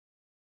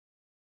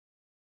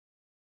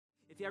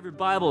you have your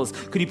Bibles,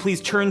 could you please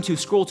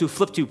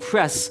flip to,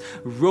 press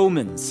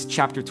Romans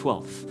chapter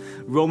 12.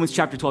 Romans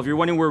chapter 12. You're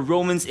wondering where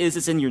Romans is.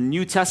 It's in your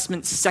New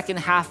Testament, second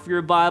half of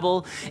your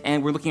Bible,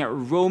 and we're looking at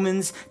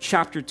Romans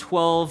chapter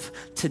 12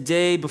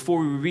 today. Before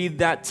we read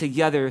that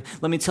together,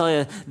 let me tell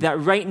you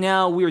that right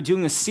now we are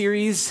doing a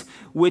series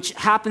which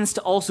happens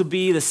to also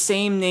be the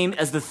same name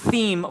as the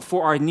theme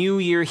for our new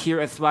year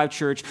here at Thrive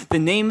Church. The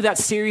name of that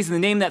series and the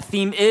name of that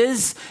theme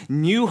is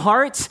New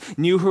Heart,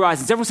 New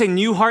Horizons. Everyone say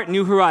New Heart,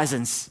 New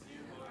Horizons.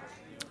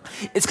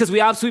 It's because we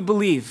absolutely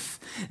believe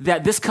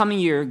that this coming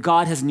year,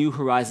 God has new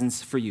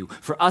horizons for you,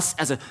 for us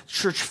as a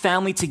church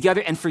family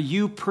together, and for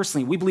you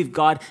personally. We believe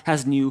God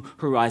has new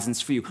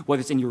horizons for you,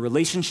 whether it's in your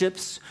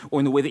relationships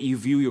or in the way that you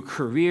view your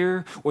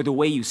career or the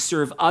way you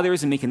serve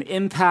others and make an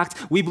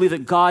impact. We believe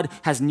that God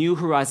has new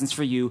horizons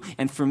for you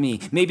and for me.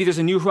 Maybe there's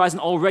a new horizon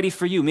already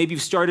for you. Maybe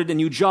you've started a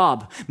new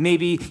job.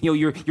 Maybe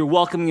you're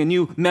welcoming a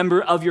new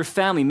member of your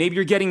family. Maybe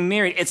you're getting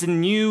married. It's a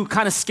new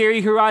kind of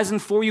scary horizon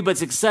for you, but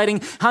it's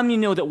exciting. How many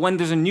know that when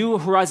there's a new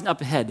horizon up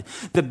ahead,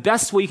 the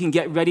best way you can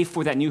get ready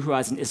for that new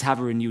horizon is have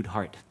a renewed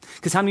heart?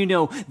 Because how many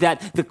know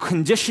that the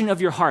condition of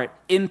your heart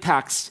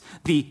impacts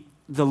the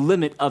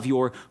limit of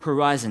your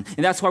horizon?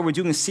 And that's why we're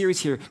doing a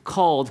series here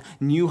called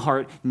New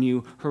Heart,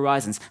 New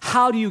Horizons.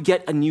 How do you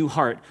get a new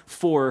heart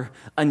for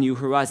a new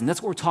horizon?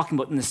 That's what we're talking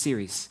about in this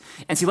series.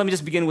 And see, let me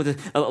just begin with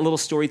a little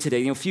story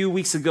today. A few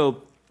weeks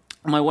ago,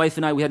 my wife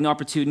and I, we had an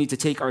opportunity to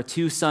take our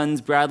two sons,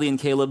 Bradley and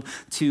Caleb,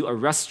 to a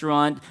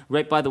restaurant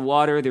right by the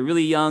water. They're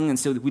really young, and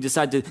so we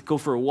decided to go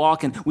for a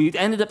walk, and we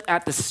ended up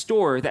at the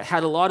store that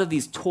had a lot of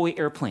these toy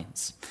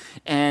airplanes.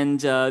 And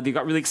they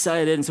got really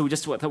excited, and so we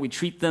just thought we'd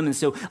treat them, and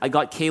so I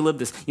got Caleb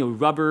this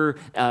rubber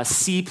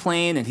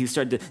seaplane, and he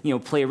started to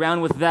play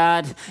around with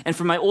that. And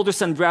for my older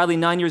son, Bradley,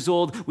 9 years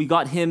old, we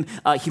got him,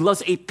 he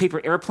loves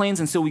paper airplanes,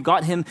 and so we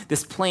got him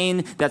this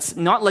plane that's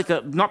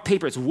not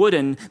paper, it's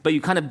wooden, but you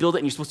kind of build it,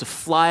 and you're supposed to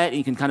fly it, and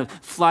you can kind of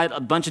fly it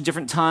a bunch of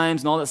different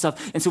times and all that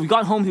stuff. And so we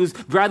got home.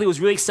 Bradley was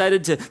really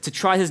excited to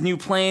try his new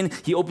plane.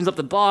 He opens up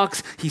the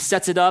box, he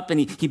sets it up, and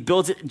he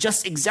builds it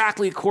just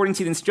exactly according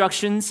to the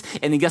instructions.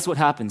 And then guess what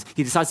happens?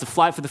 He decides to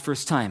fly it for the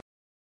first time.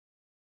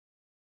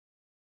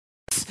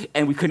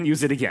 And we couldn't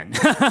use it again.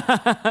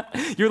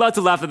 You're allowed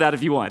to laugh at that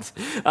if you want.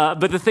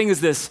 But the thing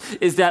is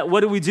that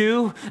what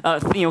do?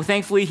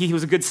 Thankfully, he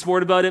was a good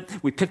sport about it.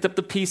 We picked up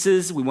the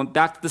pieces. We went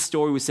back to the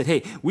store. We said,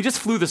 hey, we just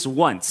flew this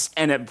once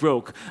and it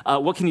broke.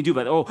 What can you do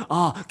about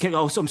it?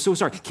 I'm so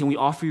sorry. Can we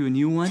offer you a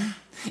new one?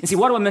 And see,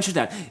 why do I mention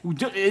that?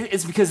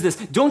 It's because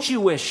don't you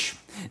wish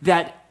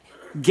that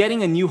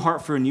getting a new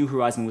heart for a new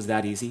horizon was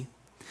that easy?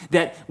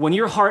 That when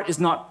your heart is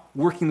not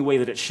working the way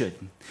that it should,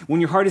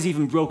 when your heart is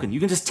even broken, you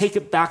can just take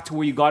it back to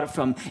where you got it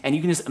from and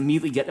you can just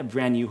immediately get a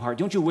brand new heart.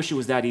 Don't you wish it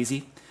was that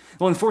easy?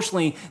 Well,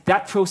 unfortunately,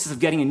 that process of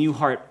getting a new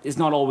heart is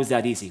not always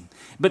that easy.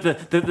 But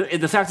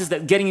the fact is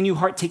that getting a new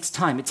heart takes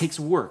time. It takes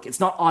work. It's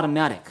not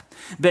automatic.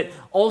 But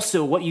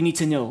also what you need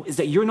to know is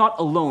that you're not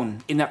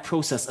alone in that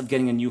process of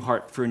getting a new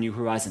heart for a new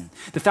horizon.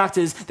 The fact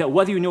is that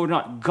whether you know it or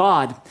not,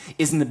 God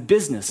is in the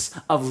business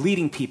of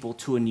leading people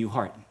to a new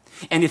heart.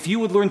 And if you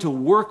would learn to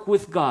work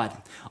with God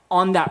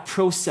on that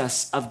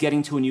process of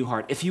getting to a new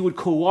heart, if you would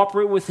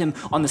cooperate with him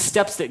on the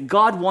steps that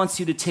God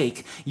wants you to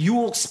take, you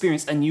will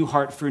experience a new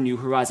heart for a new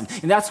horizon.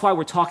 And that's why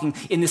we're talking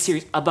in this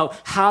series about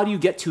how do you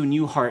get to a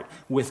new heart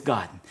with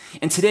God.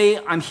 And today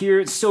I'm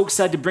here so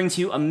excited to bring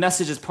to you a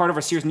message as part of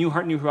our series, New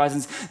Heart, New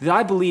Horizons, that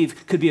I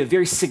believe could be a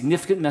very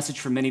significant message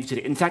for many of you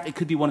today. In fact, it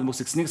could be one of the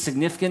most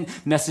significant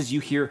messages you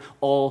hear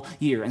all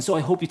year. And so I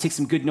hope you take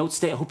some good notes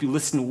today. I hope you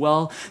listen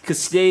well,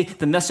 because today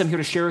the message I'm here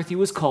to share with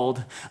you is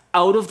called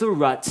Out of the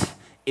Rut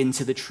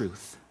into the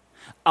Truth.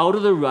 Out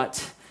of the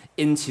rut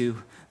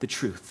into the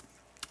truth.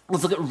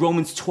 Let's look at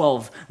Romans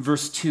 12,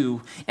 verse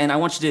 2. And I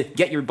want you to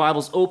get your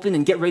Bibles open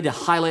and get ready to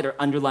highlight or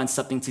underline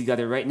something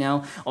together right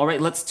now. All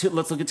right, let's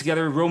look at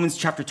together Romans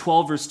chapter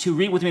 12, verse 2.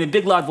 Read with me in a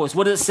big, loud voice.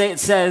 What does it say? It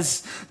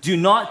says, do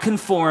not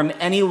conform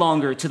any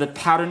longer to the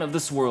pattern of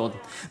this world,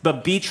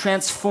 but be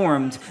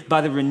transformed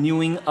by the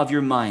renewing of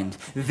your mind.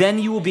 Then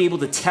you will be able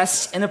to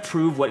test and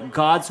approve what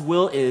God's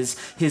will is,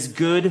 his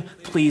good,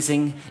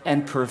 pleasing,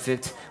 and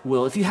perfect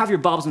will. If you have your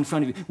Bibles in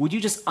front of you, would you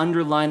just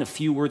underline a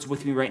few words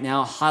with me right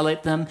now?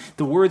 Highlight them.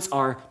 The words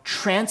are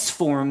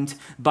transformed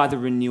by the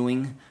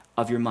renewing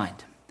of your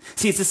mind.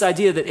 See, it's this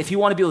idea that if you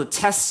want to be able to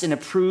test and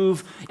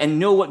approve and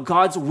know what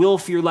God's will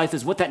for your life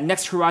is, what that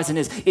next horizon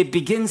is, it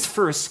begins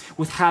first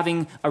with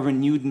having a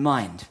renewed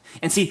mind.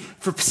 And see,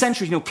 for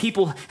centuries,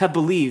 people have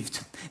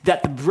believed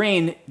that the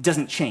brain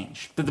doesn't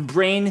change, that the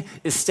brain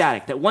is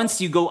static, that once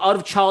you go out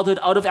of childhood,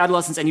 out of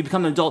adolescence, and you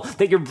become an adult,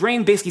 that your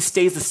brain basically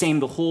stays the same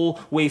the whole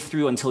way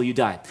through until you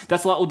die.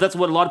 That's what a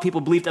lot of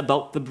people believed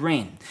about the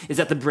brain, is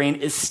that the brain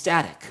is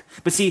static.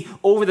 But see,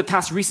 over the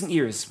past recent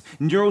years,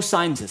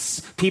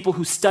 neuroscientists, people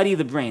who study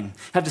the brain,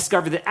 have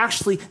discovered that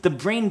actually the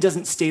brain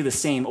doesn't stay the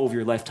same over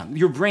your lifetime.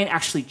 Your brain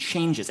actually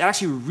changes. It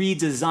actually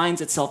redesigns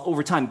itself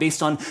over time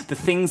based on the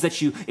things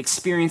that you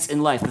experience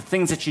in life, the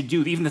things that you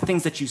do, even the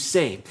things that you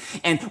say.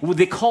 And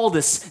they call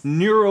this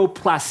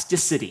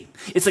neuroplasticity.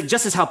 It's like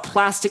just as how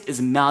plastic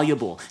is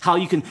malleable, how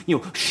you can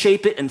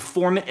shape it and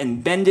form it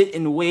and bend it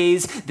in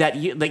ways that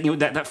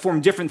that form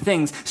different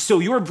things. So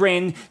your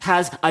brain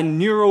has a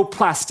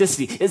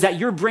neuroplasticity. Is that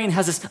your brain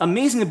has this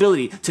amazing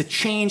ability to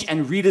change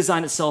and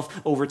redesign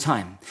itself over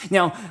time.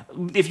 Now,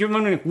 if you're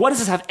wondering, what does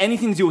this have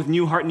anything to do with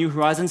New Heart, New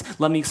Horizons?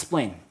 Let me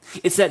explain.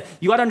 It's that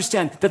you got to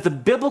understand that the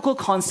biblical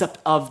concept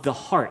of the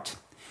heart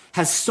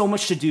has so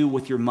much to do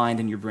with your mind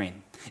and your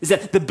brain. Is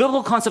that the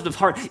biblical concept of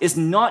heart is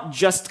not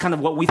just kind of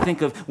what we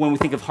think of when we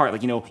think of heart,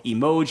 like,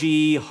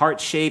 emoji, heart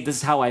shape, this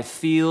is how I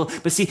feel.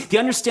 But see,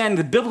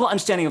 the biblical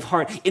understanding of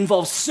heart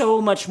involves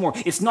so much more.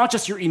 It's not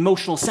just your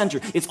emotional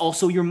center, it's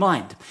also your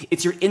mind.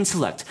 It's your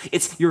intellect.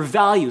 It's your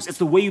values. It's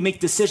the way you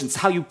make decisions,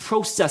 how you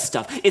process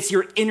stuff. It's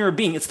your inner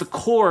being. It's the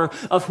core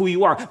of who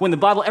you are. When the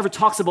Bible ever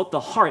talks about the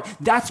heart,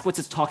 that's what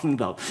it's talking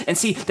about. And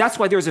see, that's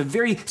why there's a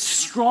very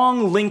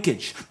strong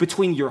linkage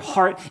between your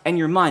heart and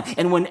your mind.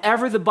 And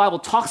whenever the Bible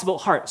talks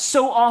about heart,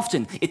 so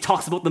often it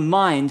talks about the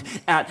mind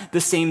at the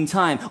same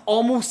time,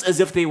 almost as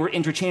if they were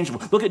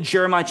interchangeable. Look at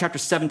Jeremiah chapter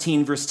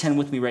 17, verse 10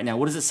 with me right now.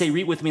 What does it say?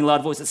 Read with me in a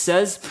loud voice. It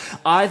says,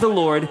 I, the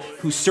Lord,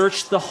 who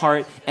search the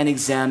heart and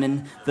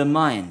examine the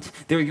mind.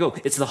 There you go.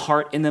 It's the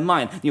heart and the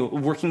mind,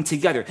 working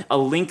together, a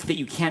link that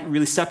you can't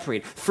really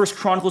separate. 1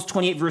 Chronicles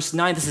 28, verse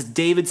 9, this is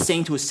David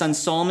saying to his son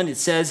Solomon, it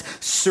says,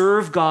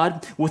 serve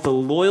God with a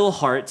loyal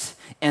heart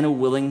and a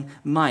willing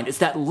mind. It's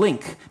that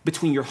link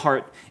between your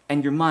heart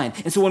and your mind.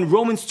 And so when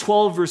Romans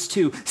 12, verse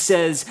 2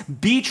 says,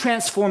 be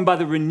transformed by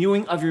the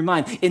renewing of your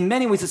mind, in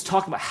many ways it's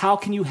talking about how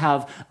can you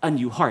have a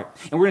new heart.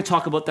 And we're going to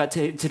talk about that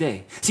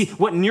today. See,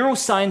 what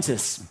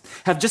neuroscientists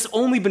have just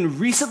only been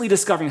recently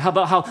discovering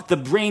about how the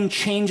brain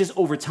changes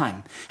over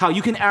time, how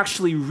you can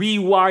actually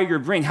rewire your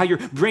brain, how your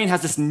brain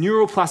has this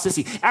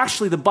neuroplasticity.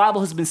 Actually, the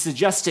Bible has been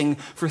suggesting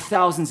for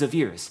thousands of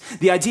years.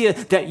 The idea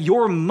that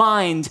your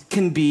mind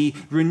can be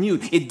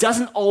renewed. It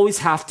doesn't always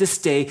have to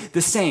stay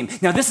the same.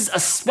 Now, this is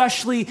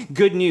especially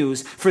good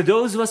news for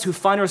those of us who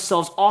find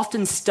ourselves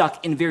often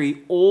stuck in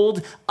very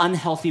old,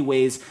 unhealthy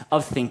ways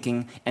of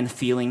thinking and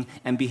feeling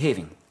and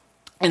behaving.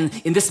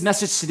 And in this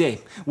message today,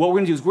 what we're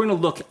going to do is we're going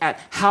to look at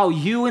how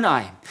you and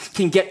I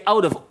can get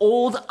out of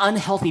old,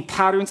 unhealthy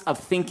patterns of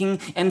thinking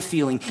and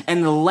feeling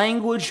and the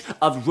language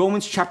of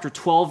Romans chapter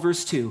 12,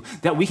 verse 2,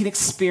 that we can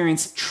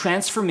experience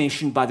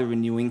transformation by the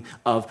renewing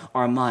of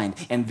our mind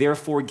and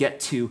therefore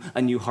get to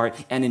a new heart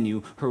and a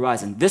new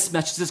horizon. This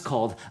message is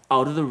called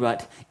Out of the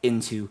Rut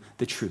into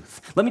the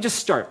Truth. Let me just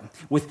start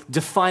with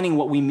defining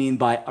what we mean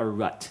by a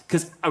rut,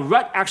 because a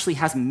rut actually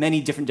has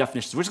many different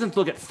definitions. We're just going to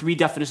look at 3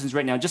 definitions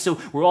right now, just so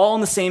we're all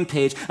on the same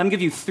page. I'm going to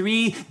give you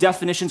 3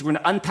 definitions. We're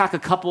going to unpack a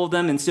couple of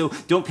them, and so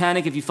don't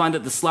panic if you find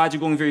that the slides are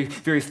going very,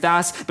 very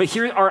fast. But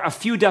here are a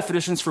few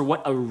definitions for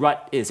what a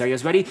rut is. Are you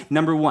guys ready?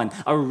 Number 1,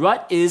 a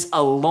rut is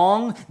a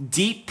long,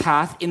 deep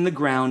path in the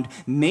ground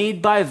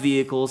made by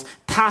vehicles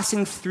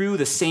passing through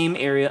the same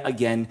area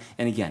again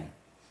and again.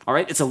 All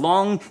right, it's a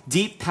long,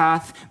 deep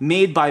path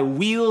made by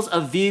wheels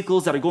of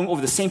vehicles that are going over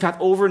the same path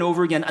over and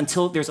over again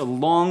until there's a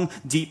long,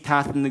 deep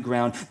path in the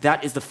ground.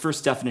 That is the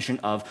first definition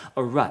of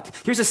a rut.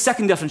 Here's a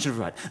second definition of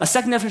rut. A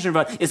second definition of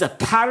rut is a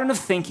pattern of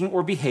thinking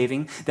or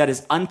behaving that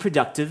is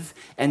unproductive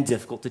and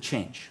difficult to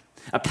change.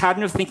 A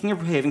pattern of thinking or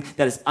behaving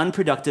that is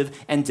unproductive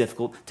and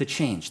difficult to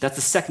change. That's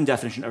the second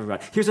definition of a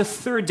rut. Here's a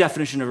third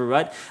definition of a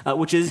rut,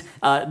 which is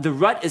the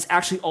rut is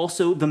actually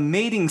also the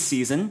mating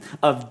season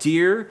of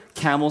deer,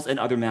 camels, and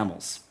other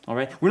mammals. All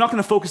right, we're not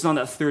going to focus on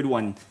that third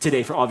one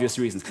today for obvious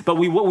reasons, but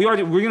we're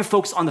going to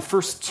focus on the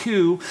first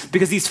 2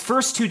 because these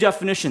first 2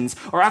 definitions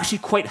are actually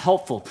quite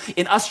helpful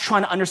in us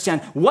trying to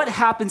understand what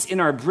happens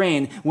in our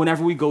brain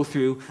whenever we go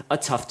through a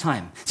tough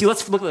time. See,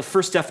 let's look at the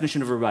first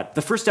definition of a rut.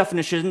 The first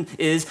definition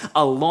is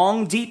a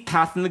long, deep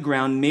path in the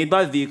ground made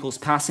by vehicles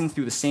passing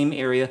through the same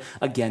area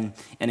again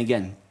and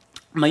again.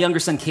 My younger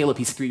son, Caleb,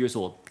 he's 3 years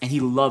old, and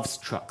he loves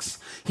trucks.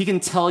 He can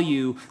tell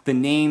you the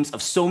names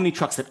of so many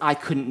trucks that I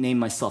couldn't name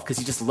myself because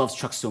he just loves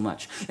trucks so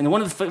much. And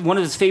one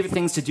of his favorite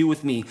things to do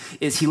with me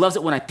is he loves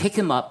it when I pick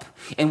him up,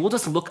 and we'll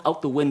just look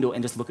out the window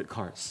and just look at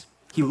cars.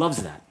 He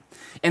loves that.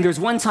 And there's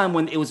one time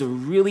when it was a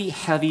really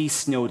heavy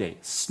snow day.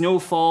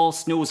 Snowfall,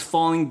 snow was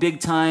falling big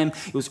time.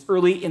 It was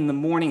early in the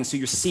morning, so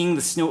you're seeing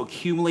the snow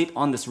accumulate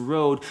on this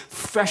road,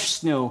 fresh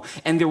snow,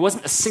 and there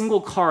wasn't a single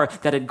car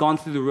that had gone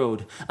through the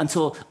road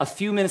until a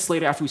few minutes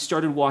later after we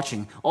started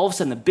watching. All of a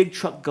sudden, a big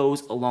truck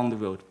goes along the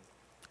road.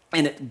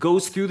 And it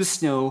goes through the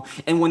snow,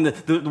 and when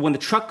the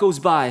truck goes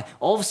by,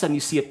 all of a sudden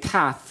you see a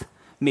path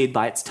made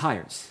by its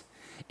tires.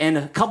 And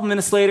a couple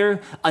minutes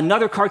later,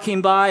 another car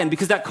came by, and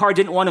because that car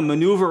didn't want to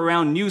maneuver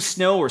around new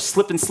snow or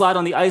slip and slide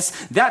on the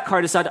ice, that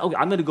car decided, oh,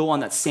 I'm going to go on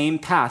that same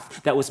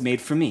path that was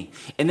made for me.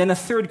 And then a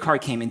third car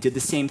came and did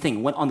the same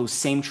thing, went on those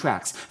same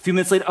tracks. A few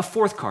minutes later, a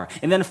fourth car,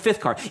 and then a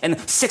fifth car, and a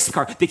sixth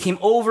car. They came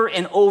over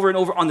and over and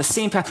over on the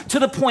same path, to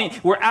the point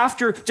where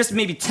after just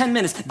maybe 10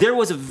 minutes, there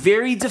was a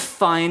very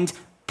defined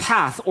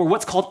path, or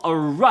what's called a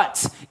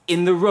rut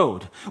in the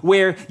road,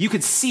 where you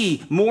could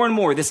see more and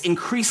more this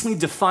increasingly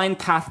defined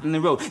path in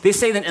the road. They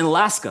say that in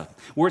Alaska,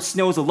 where it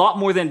snows a lot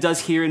more than it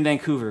does here in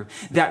Vancouver,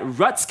 that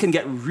ruts can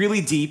get really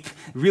deep,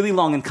 really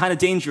long, and kind of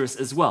dangerous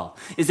as well.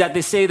 Is that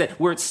they say that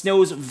where it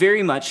snows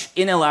very much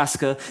in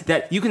Alaska,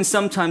 that you can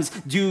sometimes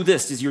do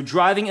this, is you're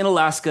driving in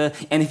Alaska,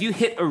 and if you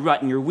hit a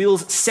rut and your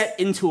wheels set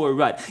into a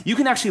rut, you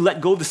can actually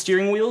let go of the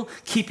steering wheel,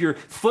 keep your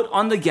foot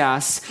on the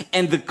gas,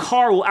 and the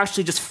car will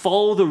actually just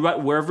follow the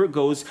rut wherever it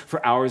goes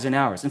for hours and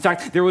hours. In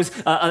fact, there was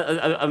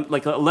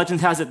like a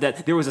legend has it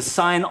that there was a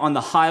sign on the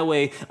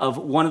highway of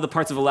one of the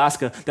parts of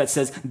Alaska that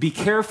says, "Be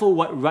careful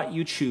what rut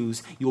you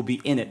choose, you'll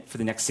be in it for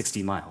the next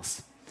 60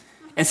 miles."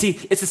 And see,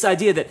 it's this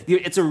idea that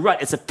it's a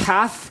rut. It's a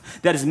path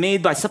that is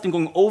made by something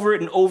going over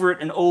it and over it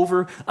and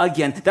over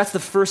again. That's the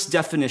first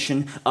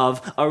definition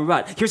of a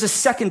rut. Here's a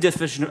second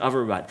definition of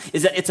a rut,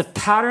 is that it's a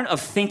pattern of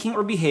thinking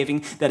or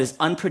behaving that is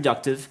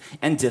unproductive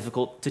and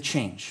difficult to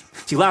change.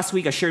 See, last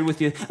week I shared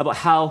with you about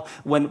how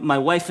when my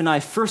wife and I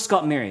first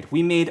got married,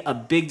 we made a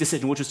big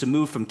decision, which was to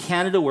move from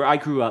Canada, where I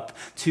grew up,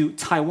 to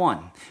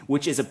Taiwan,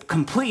 which is a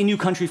completely new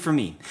country for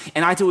me.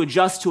 And I had to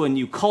adjust to a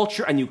new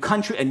culture, a new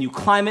country, a new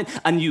climate,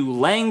 a new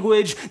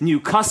language, new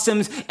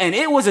customs, and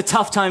it was a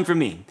tough time for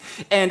me.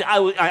 And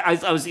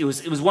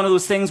it was one of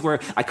those things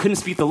where I couldn't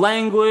speak the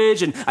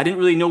language, and I didn't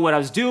really know what I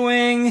was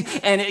doing.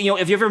 And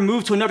if you ever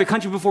moved to another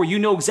country before, you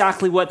know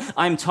exactly what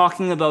I'm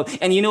talking about.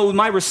 And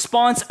my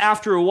response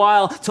after a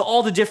while to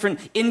all the different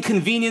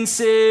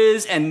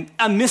inconveniences and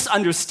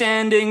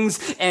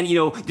misunderstandings and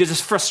there's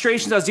just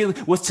frustrations I was dealing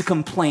with was to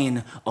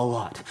complain a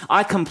lot.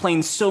 I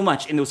complained so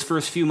much in those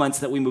first few months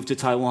that we moved to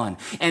Taiwan.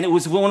 And it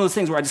was one of those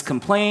things where I just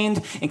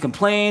complained and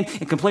complained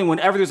and complained.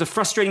 Whenever there's a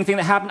frustrating thing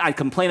that happened, I'd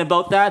complain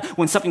about that.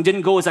 When something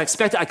didn't go as I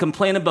expected, I'd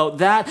complain about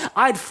that.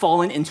 I'd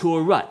fallen into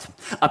a rut,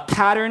 a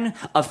pattern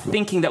of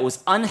thinking that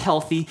was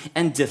unhealthy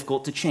and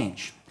difficult to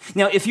change.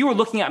 Now, if you were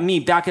looking at me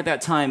back at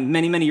that time,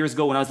 many, many years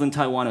ago when I was in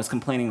Taiwan, I was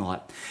complaining a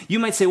lot. You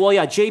might say, well,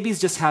 yeah, JB's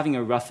just having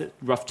a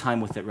rough time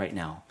with it right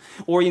now.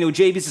 Or,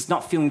 JB's just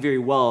not feeling very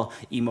well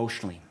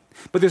emotionally.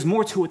 But there's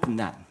more to it than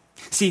that.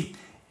 See,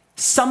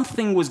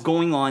 something was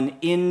going on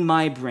in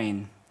my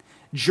brain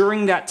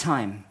during that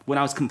time when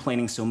I was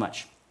complaining so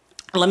much.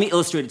 Let me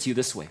illustrate it to you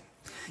this way.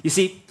 You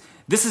see,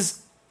 this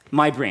is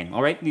my brain,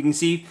 all right? You can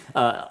see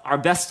our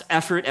best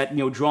effort at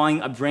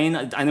drawing a brain.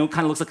 I know it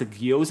kind of looks like a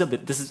gyoza,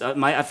 but this is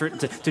my effort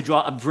to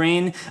draw a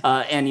brain,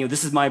 and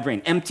this is my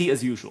brain, empty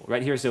as usual,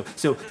 right here.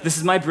 So this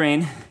is my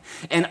brain,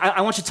 and I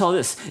want you to tell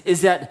this,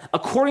 is that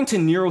according to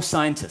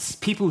neuroscientists,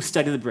 people who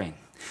study the brain,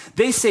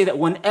 they say that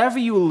whenever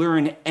you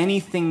learn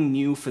anything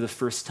new for the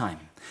first time,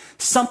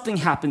 something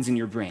happens in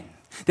your brain.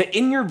 That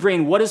in your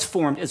brain, what is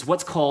formed is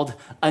what's called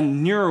a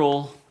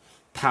neural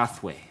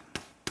pathway.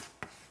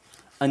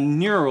 A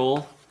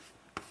neural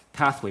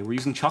pathway. We're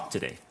using chalk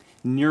today.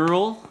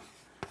 Neural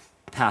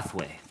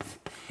pathway.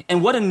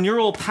 And what a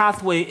neural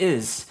pathway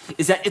is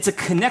that it's a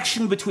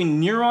connection between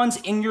neurons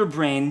in your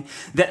brain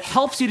that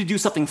helps you to do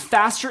something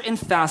faster and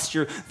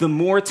faster the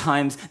more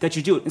times that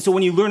you do it. And so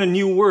when you learn a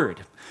new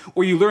word,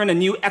 or you learn a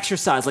new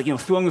exercise like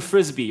throwing a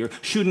frisbee or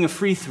shooting a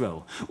free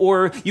throw,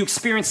 or you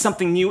experience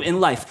something new in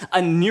life, a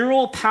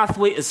neural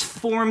pathway is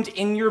formed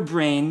in your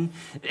brain,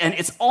 and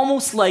it's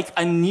almost like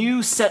a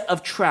new set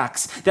of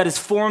tracks that is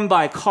formed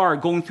by a car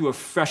going through a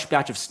fresh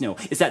batch of snow.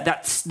 Is that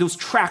those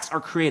tracks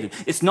are created.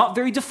 It's not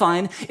very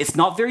defined, it's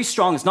not very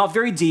strong, it's not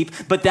very deep,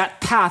 but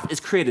that path is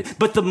created.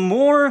 But the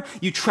more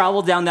you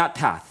travel down that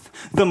path,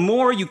 the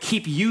more you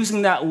keep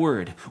using that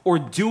word or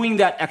doing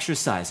that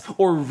exercise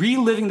or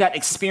reliving that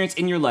experience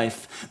in your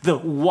life, the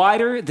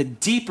wider, the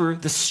deeper,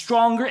 the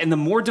stronger, and the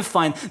more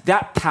defined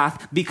that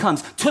path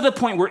becomes, to the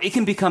point where it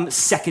can become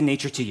second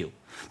nature to you,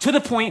 to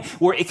the point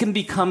where it can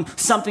become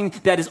something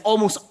that is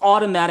almost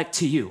automatic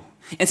to you.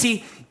 And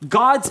see,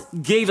 God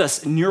gave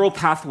us neural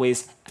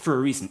pathways for a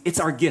reason. It's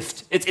our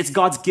gift. It's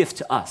God's gift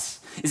to us.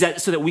 Is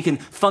that so that we can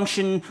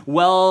function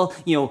well,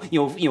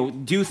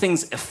 do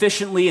things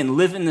efficiently and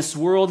live in this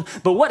world?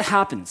 But what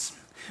happens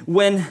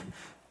when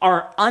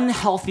our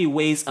unhealthy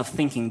ways of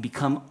thinking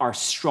become our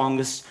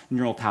strongest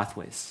neural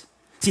pathways?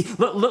 See,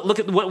 look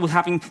at what was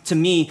happening to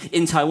me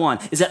in Taiwan.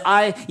 Is that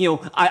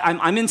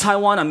I'm in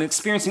Taiwan, I'm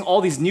experiencing all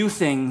these new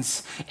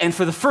things, and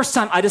for the first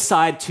time I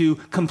decide to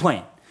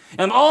complain.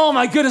 And oh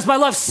my goodness, my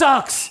life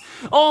sucks.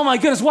 Oh my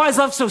goodness, why is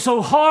life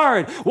so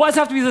hard? Why does it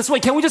have to be this way?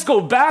 Can we just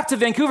go back to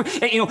Vancouver?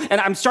 And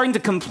I'm starting to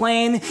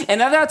complain.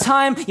 And at that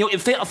time,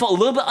 it felt a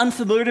little bit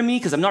unfamiliar to me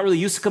because I'm not really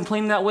used to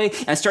complaining that way.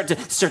 And I start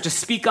to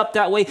speak up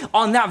that way.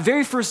 On that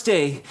very first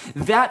day,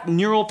 that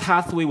neural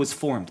pathway was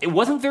formed. It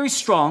wasn't very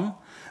strong,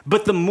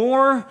 but the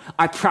more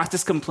I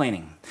practiced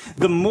complaining,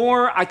 The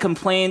more I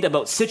complained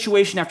about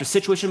situation after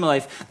situation in my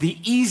life, the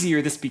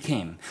easier this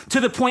became. To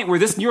the point where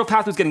this neural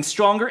pathway was getting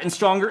stronger and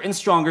stronger and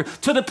stronger,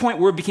 to the point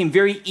where it became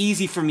very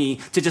easy for me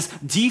to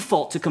just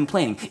default to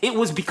complaining. It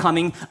was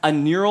becoming a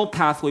neural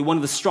pathway, one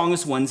of the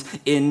strongest ones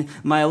in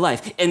my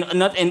life. And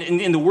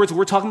in the words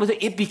we're talking about,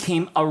 it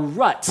became a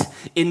rut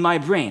in my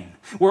brain,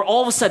 where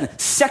all of a sudden,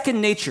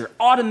 second nature,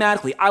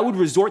 automatically, I would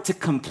resort to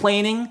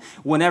complaining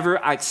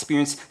whenever I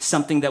experienced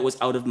something that was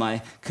out of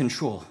my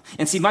control.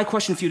 And see, my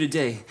question for you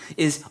today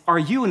is, are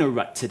you in a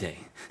rut today?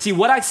 See,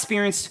 what I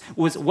experienced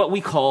was what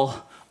we call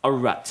a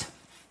rut.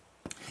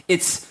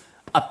 It's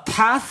a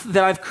path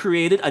that I've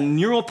created, a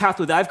neural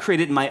pathway that I've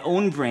created in my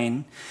own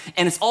brain,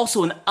 and it's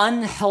also an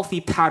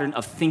unhealthy pattern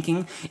of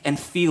thinking and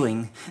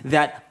feeling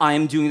that I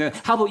am doing that.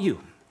 How about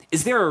you?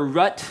 Is there a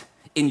rut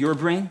in your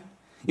brain?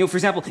 You know, for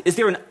example, is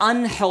there an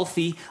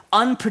unhealthy,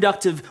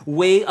 unproductive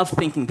way of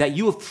thinking that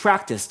you have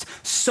practiced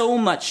so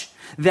much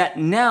that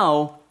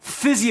now,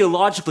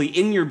 physiologically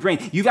in your brain,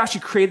 you've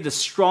actually created a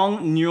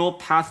strong neural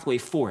pathway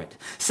for it,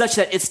 such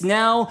that it's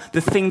now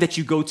the thing that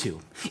you go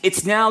to.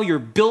 It's now your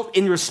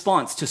built-in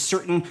response to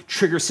certain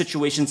trigger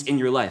situations in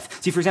your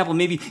life. See, for example,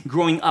 maybe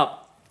growing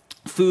up,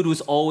 food was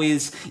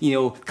always,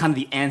 kind of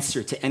the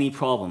answer to any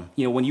problem.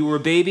 When you were a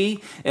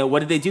baby, what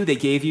did they do? They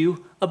gave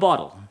you a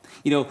bottle.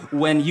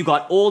 When you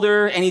got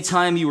older,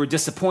 anytime you were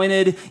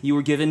disappointed, you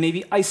were given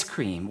maybe ice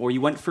cream or you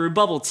went for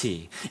bubble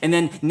tea. And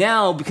then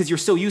now, because you're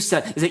so used to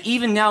that, is that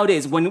even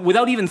nowadays,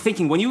 without even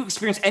thinking, when you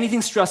experience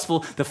anything stressful,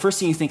 the first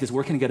thing you think is,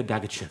 where can I get a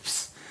bag of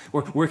chips?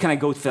 Or where can I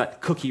go for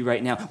that cookie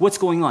right now? What's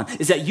going on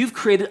is that you've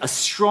created a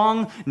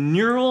strong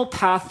neural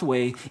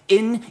pathway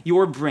in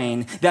your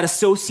brain that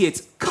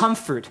associates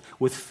comfort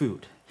with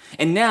food.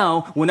 And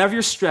now, whenever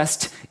you're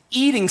stressed,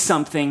 eating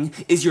something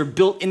is your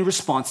built-in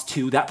response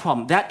to that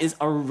problem. That is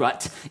a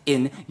rut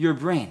in your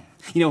brain.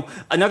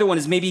 Another one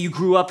is maybe you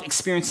grew up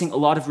experiencing a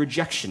lot of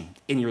rejection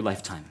in your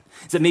lifetime.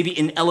 Is that maybe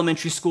in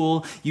elementary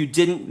school, you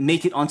didn't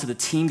make it onto the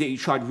team that you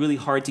tried really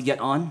hard to get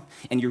on,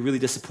 and you're really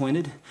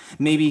disappointed?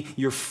 Maybe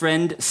your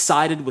friend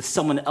sided with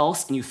someone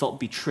else and you felt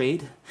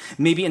betrayed?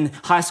 Maybe in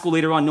high school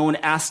later on, no one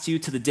asked you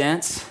to the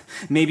dance?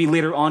 Maybe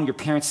later on, your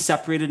parents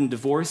separated and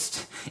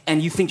divorced,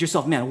 and you think to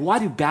yourself, man, why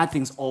do bad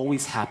things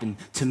always happen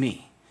to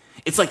me?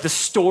 It's like the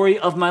story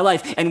of my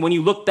life. And when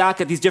you look back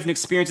at these different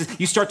experiences,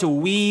 you start to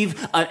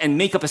weave and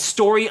make up a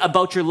story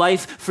about your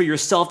life for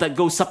yourself that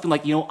goes something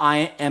like,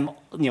 I'm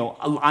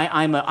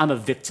a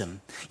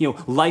victim.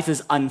 Life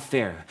is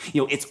unfair.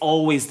 It's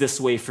always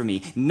this way for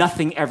me.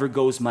 Nothing ever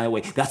goes my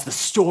way. That's the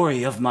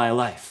story of my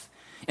life.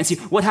 And see,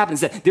 what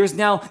happens is that there's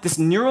now this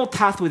neural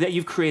pathway that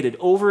you've created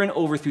over and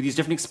over through these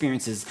different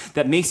experiences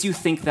that makes you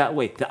think that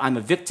way, that I'm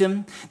a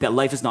victim, that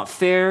life is not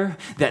fair,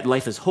 that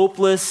life is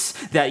hopeless,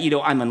 that,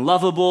 I'm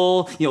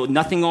unlovable,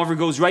 nothing ever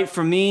goes right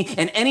for me.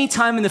 And any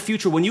time in the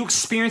future when you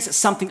experience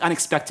something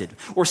unexpected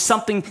or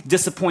something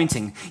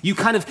disappointing, you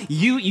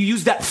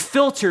use that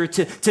filter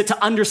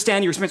to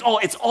understand your experience. Oh,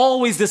 it's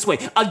always this way.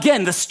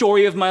 Again, the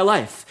story of my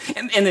life.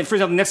 And then, for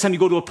example, next time you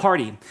go to a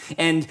party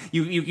and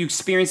you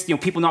experience,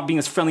 people not being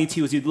as friendly to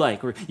you as you'd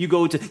like, or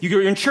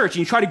you're in church and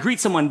you try to greet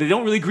someone, they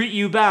don't really greet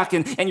you back,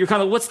 and you're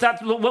kind of, what's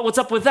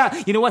up with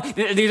that? You know what?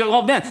 They're like,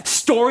 oh man,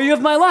 story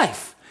of my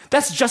life.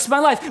 That's just my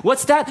life.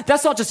 What's that?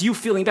 That's not just you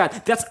feeling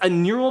bad. That's a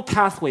neural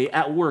pathway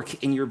at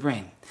work in your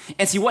brain.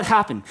 And see what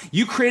happened?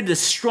 You created a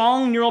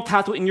strong neural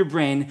pathway in your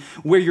brain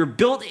where your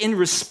built-in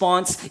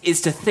response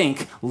is to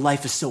think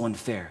life is so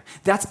unfair.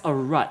 That's a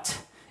rut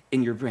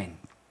in your brain.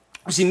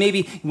 See,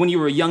 maybe when you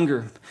were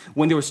younger,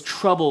 when there was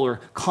trouble or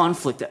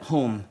conflict at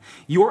home,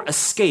 your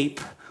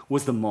escape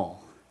was the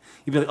mall.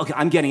 You'd be like, okay,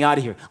 I'm getting out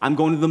of here. I'm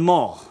going to the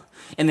mall.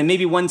 And then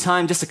maybe one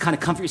time, just to kind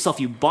of comfort yourself,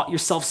 you bought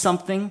yourself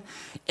something.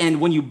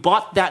 And when you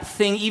bought that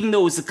thing, even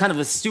though it was kind of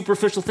a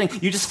superficial thing,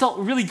 you just felt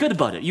really good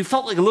about it. You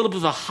felt like a little bit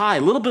of a high,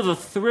 a little bit of a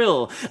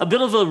thrill, a bit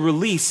of a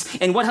release.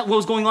 And what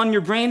was going on in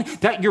your brain?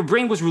 That your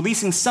brain was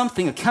releasing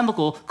something, a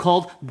chemical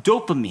called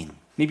dopamine.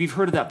 Maybe you've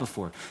heard of that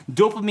before.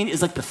 Dopamine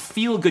is like the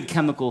feel-good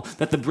chemical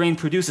that the brain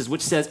produces,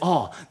 which says,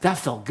 oh, that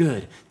felt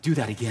good. Do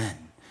that again.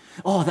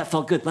 Oh, that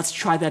felt good. Let's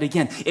try that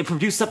again. It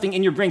produced something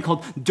in your brain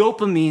called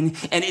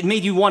dopamine, and it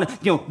made you want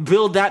to,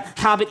 build that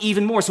habit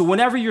even more. So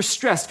whenever you're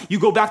stressed, you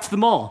go back to the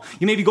mall.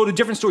 You maybe go to a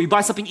different store. You buy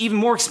something even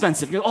more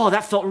expensive. You're, oh,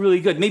 that felt really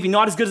good. Maybe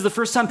not as good as the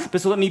first time,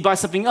 but so let me buy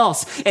something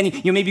else.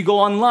 And you maybe go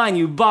online,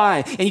 you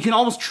buy, and you can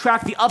almost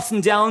track the ups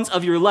and downs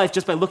of your life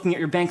just by looking at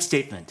your bank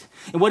statement.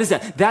 And what is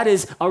that? That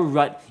is a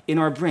rut in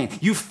our brain.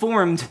 You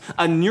formed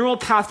a neural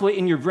pathway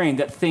in your brain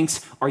that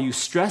thinks, are you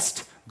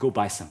stressed? Go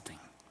buy something.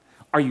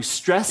 Are you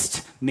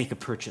stressed? Make a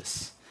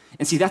purchase.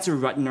 And see, that's a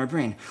rut in our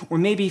brain. Or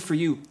maybe for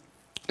you,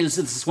 this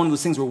is one of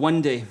those things where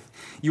one day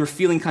you were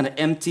feeling kind of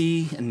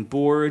empty and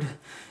bored,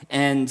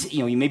 and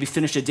you maybe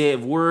finished a day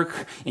of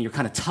work and you're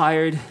kind of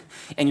tired,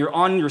 and you're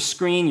on your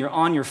screen, you're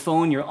on your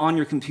phone, you're on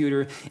your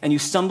computer, and you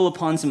stumble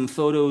upon some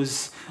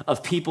photos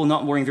of people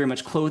not wearing very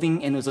much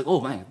clothing, and it was like, oh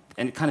man,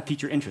 and it kind of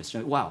piqued your interest.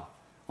 You're like, wow,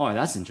 oh,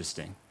 that's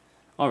interesting.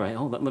 All right,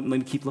 let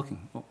me keep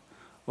looking.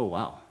 Oh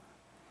wow.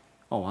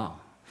 Oh, wow.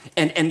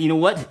 And you know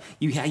what?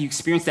 You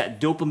experience that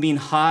dopamine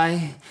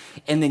high,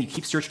 and then you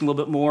keep searching a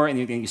little bit more, and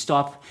you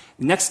stop.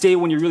 The next day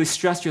when you're really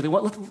stressed, you're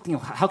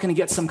like, how can I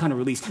get some kind of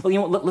release? Well, you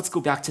know what? Let's go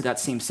back to that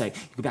same site.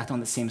 You go back on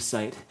the same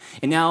site.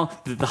 And now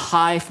the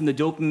high from the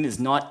dopamine is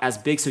not as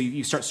big, so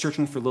you start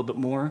searching for a little bit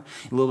more,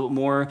 a little bit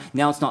more.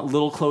 Now it's not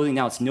little clothing,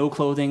 now it's no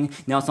clothing.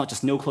 Now it's not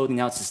just no clothing,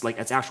 now it's just like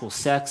it's actual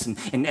sex.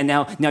 And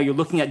now you're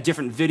looking at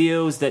different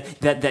videos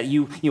that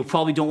you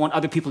probably don't want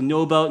other people to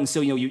know about, and so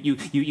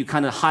you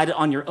kind of hide it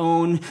on your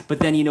own. But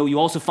then you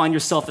also find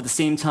yourself at the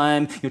same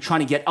time trying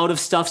to get out of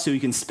stuff so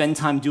you can spend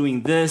time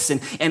doing this.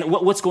 And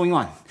what's going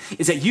on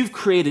is that you've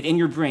created in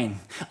your brain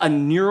a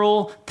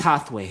neural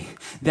pathway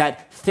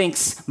that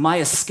thinks my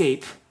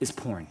escape is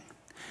porn,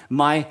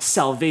 my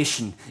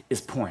salvation is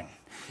porn.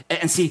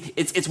 And see,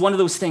 it's one of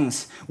those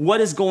things.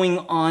 What is going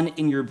on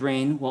in your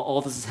brain while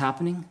all this is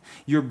happening?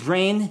 Your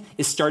brain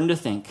is starting to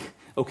think,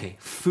 okay,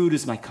 food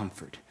is my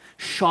comfort,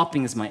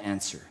 shopping is my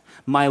answer.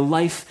 My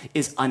life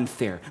is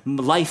unfair.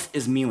 Life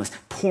is meaningless.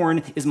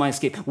 Porn is my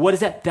escape. What is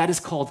that? That is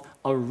called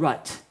a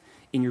rut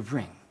in your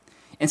brain.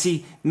 And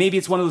see, maybe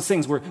it's one of those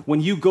things where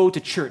when you go to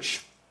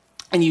church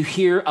and you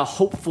hear a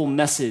hopeful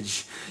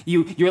message,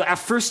 you're at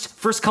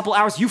first couple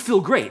hours, you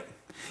feel great.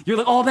 You're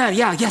like, oh man,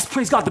 yeah, yes,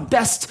 praise God, the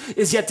best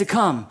is yet to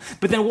come.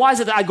 But then why is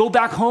it that I go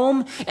back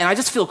home and I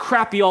just feel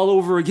crappy all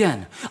over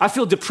again? I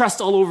feel depressed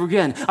all over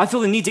again. I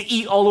feel the need to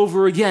eat all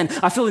over again.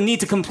 I feel the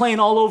need to complain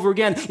all over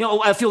again.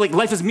 I feel like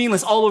life is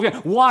meaningless all over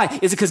again. Why?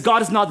 Is it because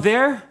God is not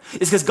there? Is it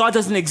because God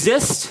doesn't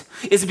exist?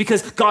 Is it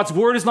because God's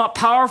word is not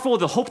powerful?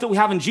 The hope that we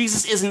have in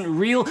Jesus isn't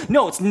real?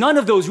 No, it's none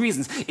of those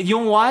reasons.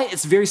 You know why?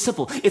 It's very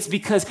simple. It's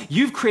because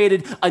you've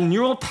created a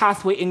neural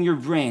pathway in your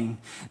brain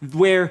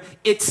where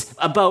it's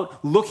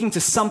about looking to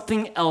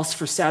something else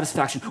for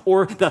satisfaction,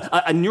 or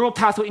a neural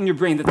pathway in your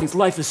brain that thinks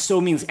life is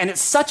so meaningless. And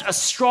it's such a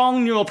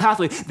strong neural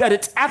pathway that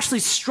it's actually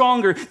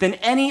stronger than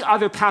any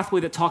other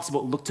pathway that talks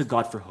about look to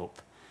God for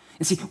hope.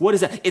 And see, what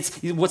is that?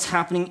 It's what's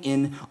happening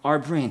in our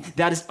brain.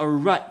 That is a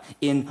rut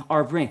in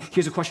our brain.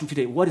 Here's a question for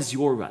you today. What is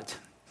your rut?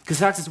 Because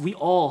the fact is we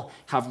all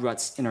have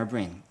ruts in our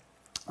brain.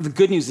 The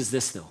good news is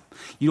this, though.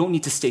 You don't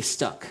need to stay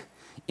stuck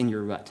in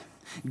your rut.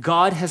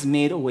 God has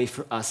made a way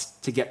for us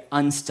to get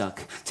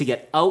unstuck, to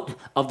get out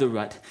of the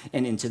rut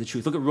and into the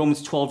truth. Look at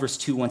Romans 12, verse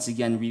 2 once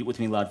again. Read it with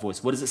me in a loud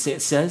voice. What does it say?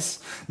 It says,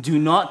 do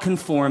not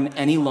conform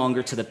any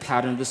longer to the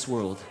pattern of this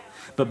world,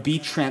 but be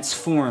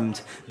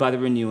transformed by the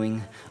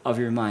renewing of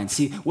your mind.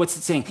 See, what's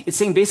it saying? It's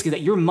saying basically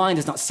that your mind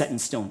is not set in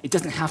stone. It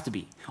doesn't have to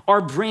be.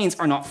 Our brains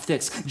are not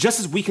fixed. Just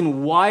as we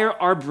can wire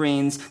our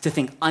brains to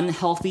think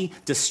unhealthy,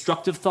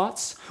 destructive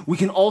thoughts, we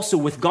can also,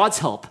 with God's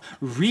help,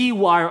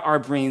 rewire our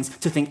brains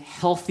to think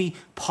healthy,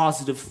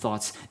 positive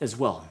thoughts as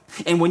well.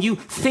 And when you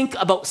think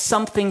about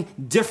something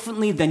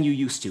differently than you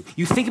used to,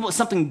 you think about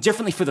something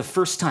differently for the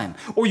first time,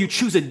 or you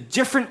choose a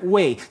different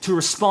way to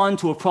respond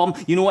to a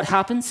problem, you know what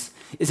happens?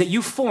 Is that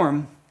you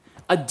form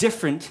a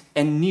different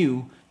and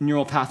new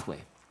neural pathway.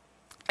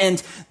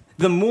 And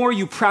the more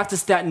you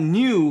practice that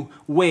new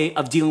way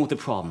of dealing with the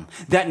problem,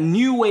 that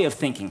new way of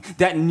thinking,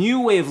 that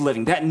new way of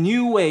living, that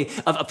new way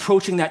of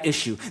approaching that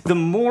issue, the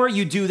more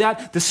you do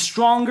that, the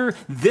stronger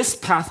this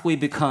pathway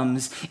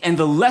becomes, and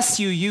the less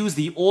you use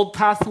the old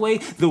pathway,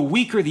 the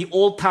weaker the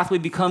old pathway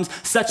becomes,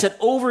 such that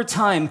over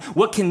time,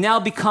 what can now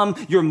become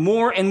your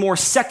more and more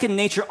second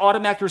nature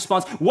automatic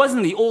response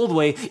wasn't the old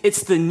way,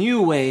 it's the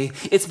new way.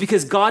 It's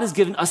because God has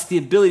given us the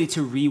ability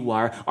to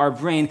rewire our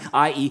brain,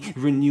 i.e.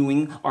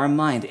 renewing our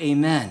mind.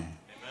 Amen.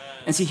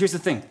 And see, here's the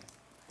thing,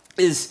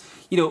 is,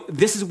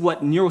 this is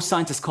what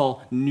neuroscientists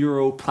call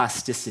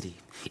neuroplasticity.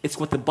 It's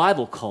what the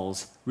Bible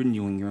calls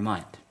renewing your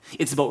mind.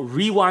 It's about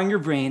rewiring your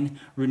brain,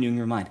 renewing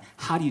your mind.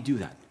 How do you do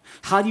that?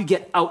 How do you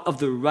get out of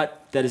the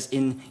rut that is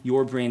in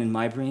your brain and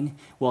my brain?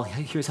 Well,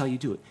 here's how you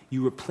do it.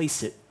 You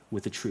replace it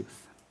with the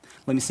truth.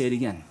 Let me say it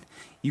again.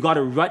 You got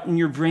a rut in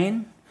your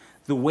brain.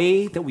 The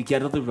way that we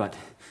get out of the rut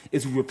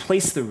is we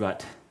replace the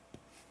rut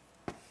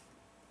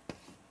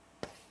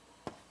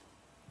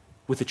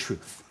with the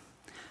truth.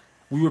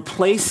 We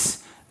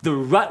replace the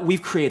rut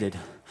we've created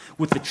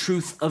with the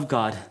truth of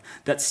God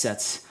that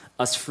sets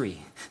us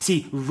free.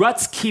 See,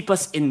 ruts keep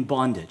us in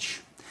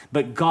bondage,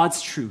 but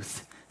God's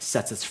truth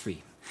sets us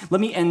free. Let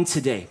me end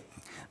today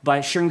by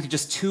sharing with you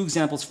just two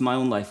examples from my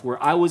own life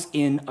where I was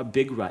in a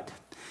big rut.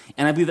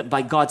 And I believe that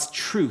by God's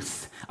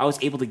truth, I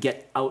was able to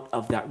get out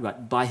of that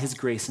rut by his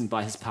grace and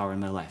by his power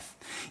in my life.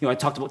 I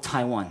talked about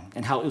Taiwan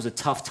and how it was a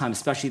tough time,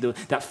 especially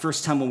that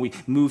first time when we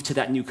moved to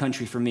that new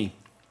country for me.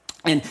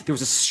 And there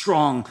was a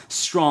strong,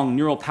 strong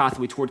neural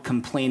pathway toward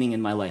complaining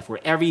in my life, where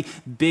every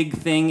big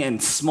thing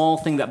and small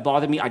thing that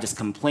bothered me, I just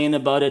complained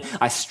about it.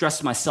 I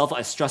stressed myself.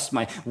 I stressed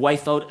my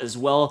wife out as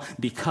well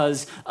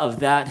because of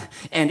that.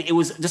 And it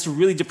was just a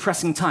really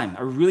depressing time,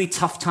 a really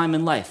tough time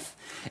in life.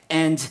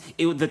 And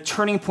the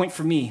turning point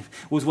for me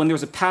was when there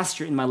was a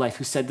pastor in my life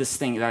who said this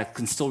thing that I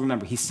can still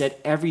remember. He said,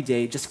 every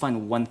day, just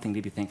find one thing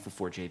to be thankful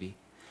for, JB.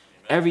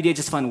 Every day,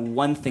 just find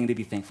one thing to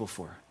be thankful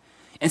for.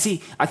 And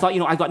see, I thought,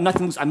 I got nothing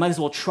to lose. I might as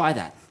well try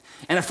that.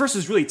 And at first it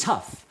was really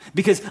tough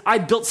because I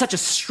built such a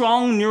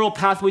strong neural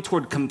pathway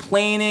toward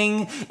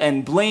complaining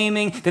and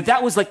blaming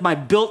that was like my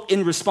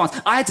built-in response.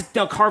 I had to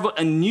now carve out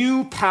a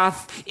new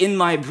path in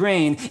my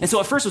brain. And so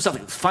at first it was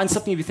like, find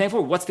something to be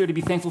thankful for. What's there to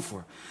be thankful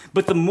for?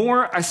 But the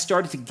more I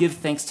started to give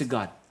thanks to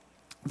God,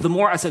 the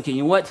more I said, okay,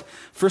 you know what?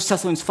 1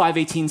 Thessalonians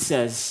 5:18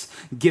 says,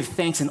 give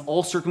thanks in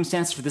all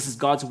circumstances, for this is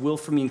God's will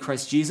for me in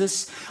Christ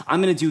Jesus.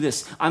 I'm going to do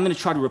this. I'm going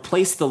to try to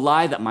replace the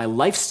lie that my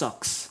life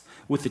sucks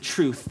with the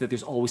truth that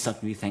there's always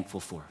something to be thankful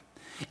for.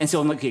 And so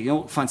I'm like, okay, you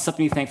know, find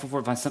something to be thankful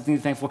for, find something to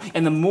be thankful for.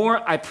 And the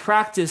more I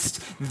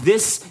practiced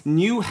this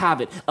new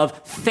habit of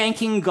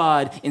thanking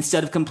God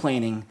instead of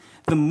complaining,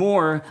 the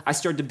more I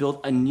started to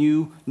build a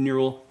new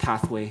neural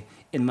pathway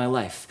in my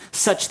life,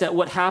 such that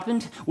what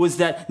happened was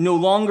that no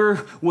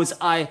longer was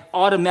I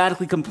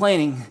automatically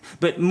complaining,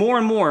 but more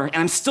and more, and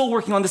I'm still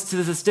working on this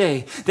to this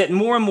day, that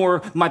more and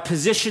more my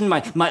position,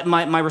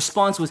 my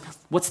response was,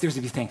 what's there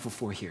to be thankful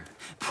for here?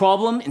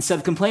 Problem, instead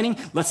of complaining,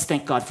 let's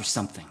thank God for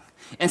something.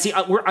 And see,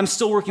 I'm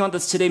still working on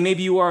this today.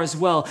 Maybe you are as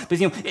well. But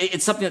you know,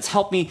 it's something that's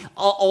helped me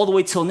all the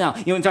way till now.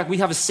 You know, in fact, we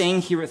have a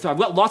saying here at Thrive.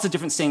 We've got lots of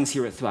different sayings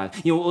here at Thrive.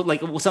 You know, like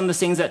some of the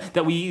sayings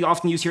that we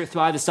often use here at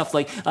Thrive is stuff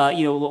like,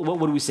 you know, what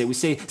do we say? We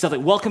say stuff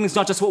like, welcoming is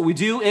not just what we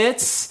do,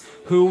 it's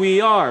who we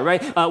are,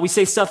 right? We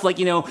say stuff like,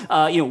 you know,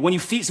 when you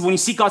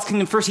seek God's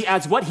kingdom first, He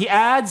adds what? He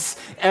adds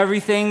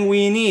everything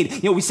we need.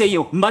 You know, we say,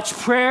 you know, much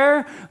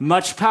prayer,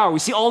 much power. We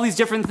see all these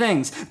different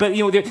things, but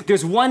you know,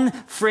 there's one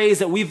phrase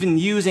that we've been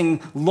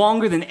using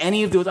longer than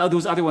any of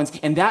those other ones,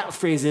 and that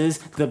phrase is,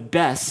 the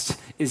best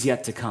is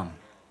yet to come.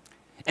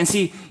 And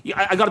see,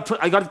 I got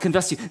to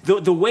confess to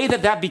you, the way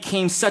that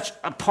became such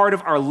a part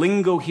of our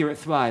lingo here at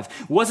Thrive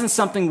wasn't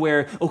something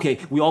where, okay,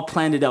 we all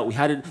planned it out. We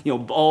had it, you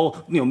know,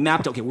 all, you know,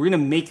 mapped out. Okay, we're going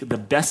to make the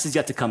best is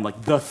yet to come,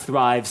 like the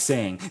Thrive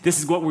saying. This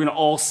is what we're going to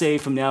all say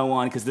from now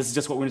on because this is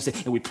just what we're going to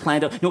say. And we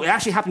planned out. No, it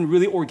actually happened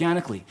really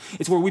organically.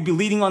 It's where we'd be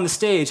leading on the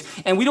stage,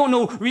 and we don't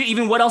know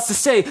even what else to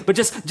say, but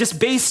just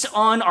based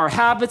on our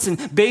habits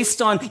and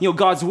based on, you know,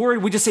 God's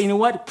word, we just say, you know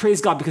what?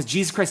 Praise God, because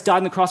Jesus Christ died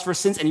on the cross for our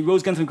sins and He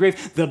rose again from the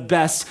grave. The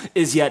best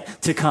is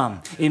yet to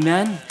come.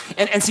 Amen.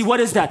 And see, what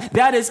is that?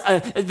 That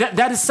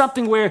is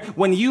something where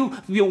when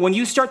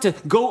you start to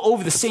go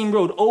over the same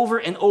road over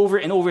and over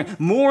and over,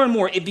 more and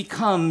more, it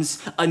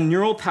becomes a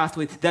neural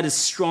pathway that is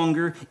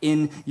stronger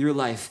in your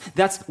life.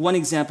 That's one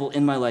example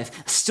in my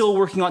life. Still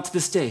working on it to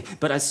this day,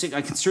 but I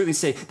can certainly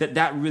say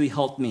that really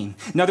helped me.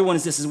 Another one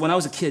is this: is when I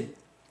was a kid,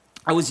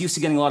 I was used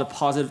to getting a lot of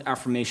positive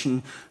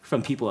affirmation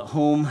from people at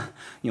home,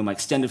 you know, my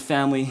extended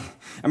family.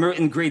 I remember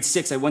in grade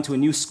 6, I went to a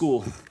new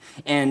school,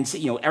 and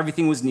you know,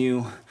 everything was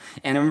new.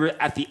 And I remember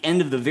at the end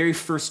of the very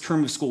first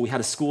term of school, we had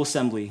a school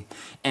assembly,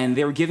 and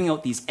they were giving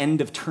out these end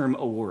of term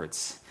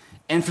awards.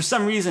 And for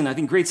some reason, I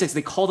think grade 6,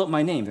 they called up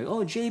my name. They're like,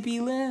 oh,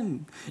 J.B.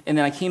 Lim. And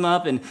then I came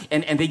up, and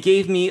they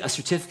gave me a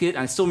certificate.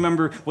 And I still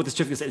remember what the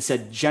certificate said. It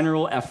said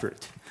general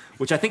effort,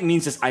 which I think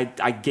means just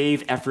I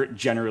gave effort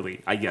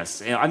generally, I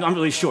guess. I'm not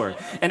really sure.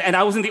 And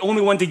I wasn't the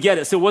only one to get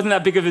it, so it wasn't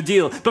that big of a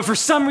deal. But for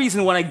some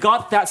reason, when I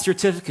got that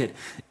certificate,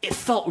 it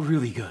felt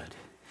really good.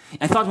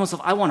 And I thought to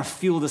myself, I want to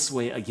feel this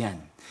way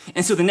again.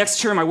 And so the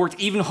next term, I worked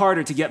even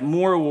harder to get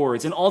more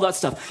awards and all that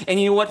stuff. And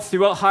you know what?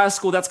 Throughout high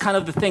school, that's kind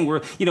of the thing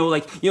where, you know,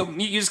 like, you know,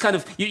 you just kind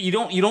of, you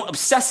don't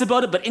obsess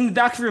about it, but in the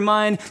back of your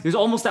mind, there's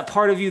almost that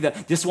part of you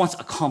that just wants to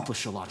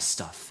accomplish a lot of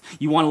stuff.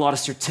 You want a lot of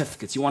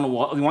certificates. You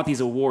want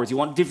these awards. You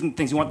want different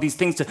things. You want these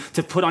things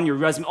to put on your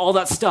resume, all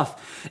that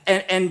stuff.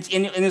 And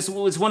it's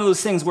one of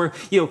those things where,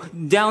 you know,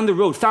 down the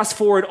road, fast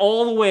forward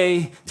all the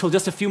way till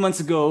just a few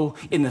months ago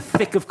in the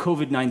thick of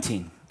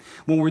COVID-19.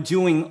 When we're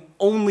doing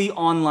only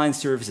online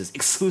services,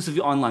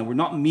 exclusively online. We're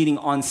not meeting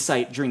on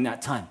site during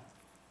that time.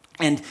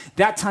 And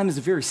that time is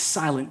a very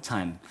silent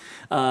time.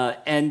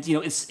 And you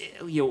know, it's,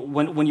 you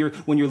know, when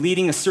you're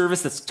leading a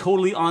service that's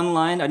totally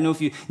online. I don't know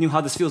if you knew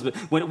how this feels, but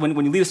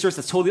when you lead a service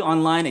that's totally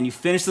online and you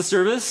finish the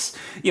service,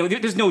 you know,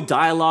 there's no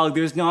dialogue,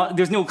 there's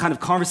no kind of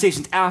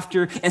conversations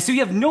after, and so you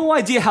have no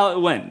idea how it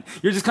went.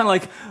 You're just kind of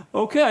like,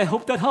 okay, I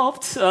hope that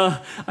helped.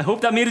 I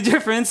hope that made a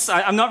difference.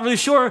 I'm not really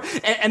sure.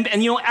 And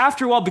you know,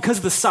 after a while, because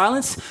of the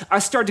silence, I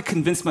started to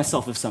convince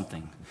myself of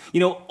something. You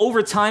know,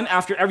 over time,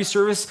 after every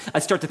service, I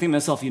start to think to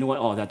myself, you know what?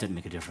 Oh, that didn't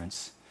make a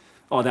difference.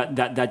 Oh, that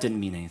didn't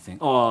mean anything.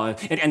 Oh,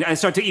 and I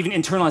start to even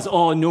internalize,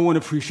 oh, no one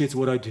appreciates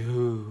what I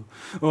do.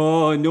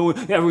 Oh,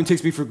 everyone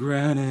takes me for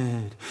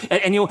granted.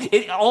 And you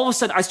know, all of a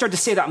sudden, I start to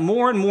say that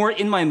more and more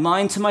in my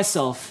mind to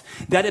myself,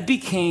 that it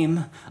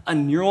became a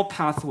neural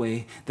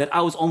pathway that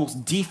I was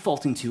almost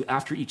defaulting to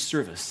after each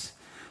service.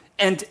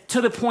 And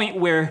to the point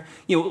where,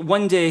 you know,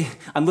 one day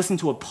I'm listening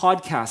to a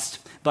podcast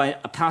by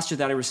a pastor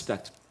that I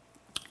respect.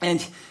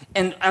 And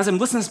as I'm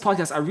listening to this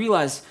podcast, I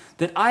realized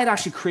that I had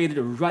actually created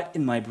a rut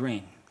in my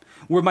brain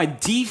where my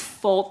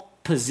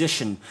default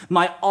position,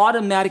 my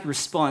automatic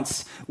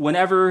response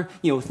whenever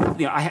you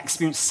know, I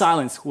experienced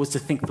silence was to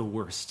think the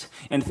worst.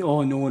 And think,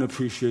 oh, no one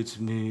appreciates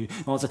me.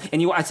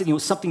 And you know, I said, you know,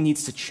 something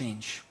needs to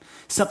change.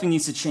 Something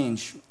needs to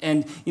change.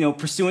 And you know,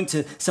 pursuant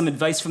to some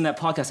advice from that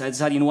podcast, I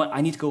decided, you know what,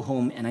 I need to go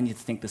home and I need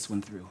to think this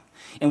one through.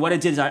 And what I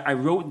did is I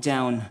wrote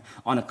down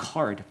on a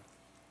card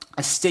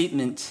a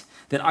statement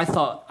that I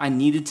thought I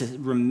needed to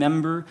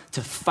remember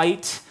to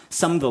fight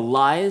some of the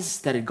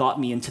lies that had got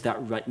me into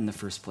that rut in the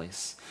first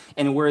place.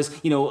 And whereas,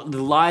 the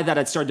lie that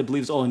I'd started to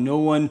believe is, oh, no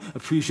one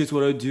appreciates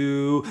what I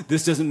do.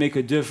 This doesn't make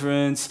a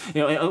difference.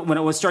 When I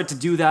would start to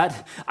do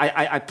that,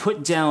 I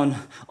put down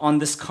on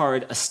this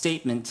card a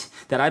statement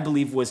that I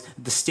believe was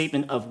the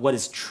statement of what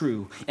is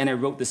true. And I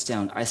wrote this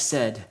down. I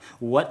said,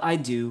 what I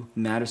do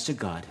matters to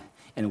God,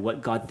 and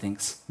what God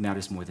thinks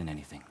matters more than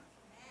anything.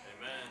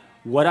 Amen.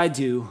 What I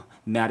do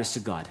matters to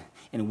God,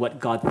 and what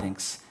God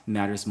thinks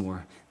matters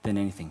more than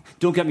anything.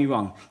 Don't get me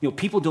wrong.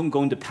 People don't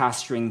go into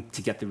pastoring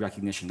to get the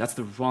recognition. That's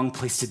the wrong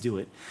place to do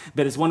it.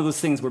 But it's one of those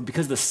things where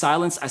because of the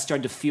silence, I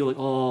started to feel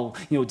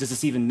like, does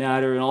this even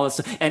matter and all that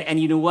stuff.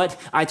 And you know what?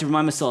 I had to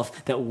remind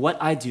myself that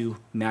what I do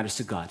matters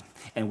to God.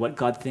 And what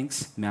God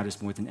thinks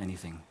matters more than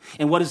anything.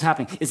 And what is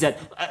happening is that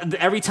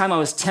every time I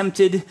was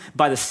tempted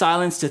by the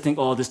silence to think,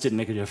 this didn't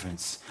make a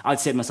difference, I'd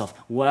say to myself,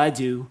 what I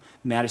do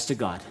matters to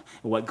God.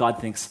 And what God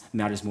thinks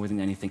matters more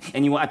than anything.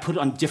 And I put it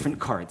on different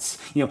cards.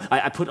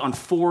 I put it on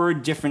 4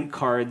 different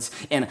cards,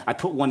 and I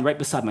put one right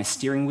beside my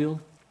steering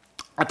wheel.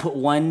 I put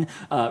one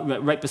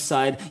right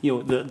beside,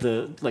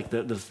 the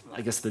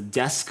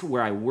desk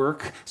where I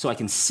work, so I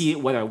can see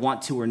it whether I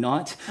want to or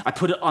not. I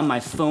put it on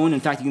my phone. In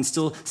fact, you can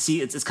still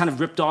see it's kind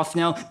of ripped off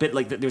now, but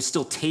there's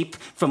still tape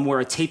from where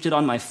I taped it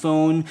on my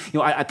phone.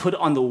 I put it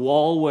on the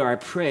wall where I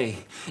pray.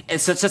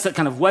 It's just that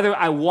kind of whether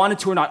I wanted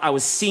to or not, I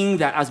was seeing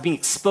that. I was being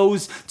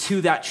exposed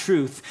to that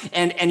truth.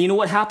 And you know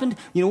what happened?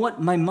 You know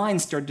what? My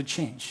mind started to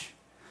change.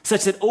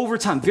 Such that over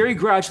time, very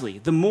gradually,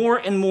 the more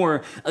and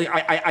more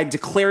I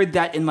declared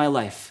that in my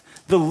life,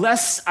 the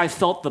less I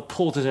felt the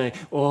pull to say,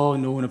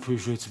 no one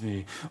appreciates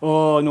me.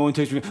 No one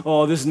takes me.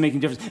 This is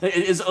making a difference.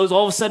 It was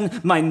all of a sudden,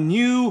 my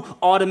new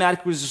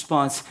automatic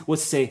response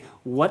was to say,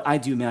 what I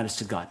do matters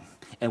to God.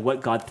 And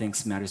what God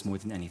thinks matters more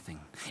than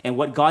anything. And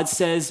what God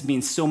says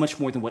means so much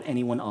more than what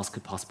anyone else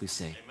could possibly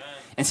say. Amen.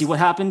 And see, what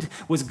happened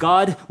was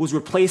God was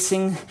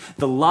replacing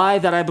the lie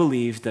that I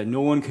believed, that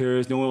no one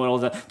cares, no one all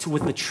that,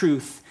 with the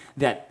truth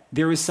that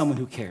there is someone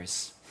who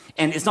cares.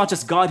 And it's not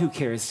just God who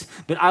cares,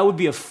 but I would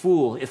be a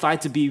fool if I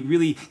had to be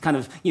really kind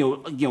of,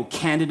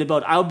 candid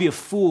about it. I would be a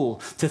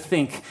fool to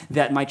think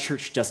that my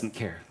church doesn't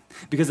care.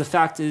 Because the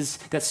fact is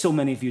that so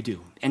many of you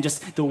do. And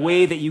just the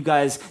way that you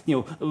guys,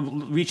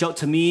 reach out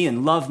to me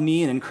and love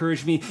me and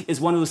encourage me is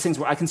one of those things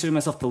where I consider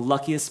myself the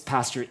luckiest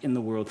pastor in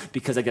the world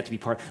because I get to be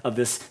part of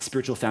this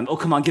spiritual family. Oh,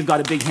 come on, give God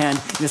a big hand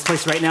in this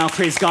place right now.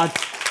 Praise God.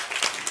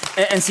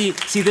 And see,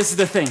 this is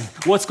the thing.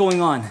 What's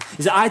going on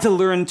is that I had to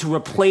learn to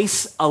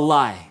replace a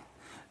lie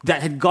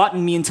that had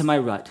gotten me into my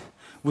rut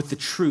with the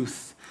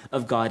truth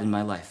of God in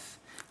my life.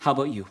 How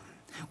about you?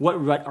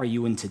 What rut are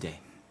you in today?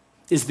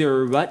 Is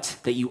there a rut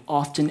that you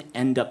often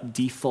end up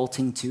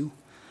defaulting to?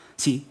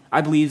 See,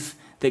 I believe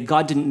that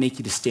God didn't make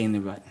you to stay in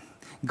the rut.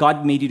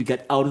 God made you to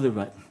get out of the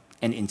rut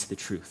and into the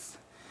truth.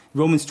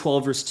 Romans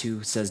 12, verse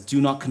 2 says,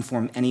 do not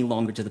conform any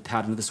longer to the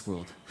pattern of this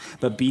world,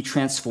 but be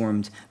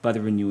transformed by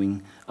the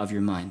renewing of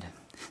your mind.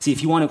 See,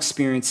 if you want to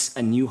experience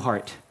a new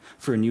heart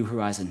for a new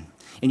horizon,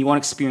 and you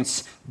want to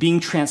experience being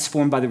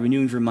transformed by the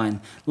renewing of your mind,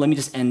 let me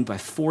just end by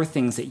 4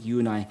 things that you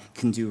and I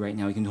can do right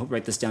now. You can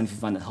write this down if you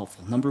find it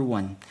helpful. Number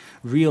 1,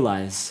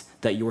 realize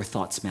that your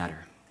thoughts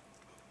matter.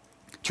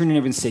 Turn to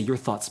your neighbor and say, your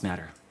thoughts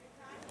matter.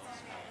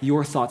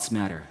 Your thoughts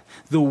matter.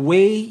 The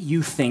way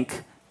you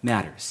think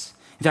matters.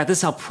 In fact, this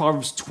is how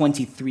Proverbs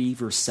 23,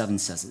 verse 7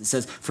 says it. It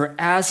says, for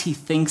as he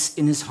thinks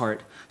in his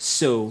heart,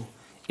 so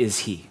is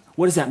he.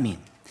 What does that mean?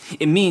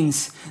 It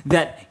means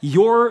that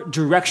your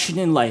direction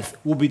in life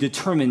will be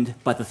determined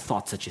by the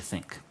thoughts that you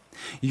think.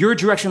 Your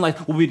direction in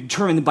life will be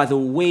determined by the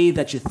way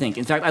that you think.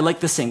 In fact, I like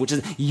this saying, which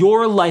is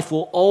your life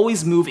will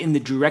always move in the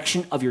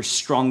direction of your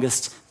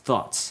strongest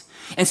thoughts.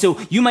 And so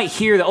you might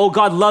hear that,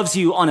 God loves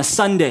you on a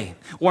Sunday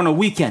or on a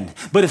weekend.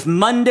 But if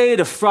Monday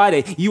to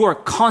Friday, you are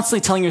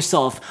constantly telling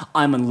yourself,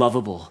 I'm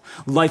unlovable.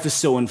 Life is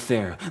so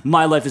unfair.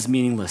 My life is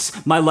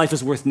meaningless. My life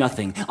is worth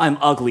nothing. I'm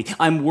ugly.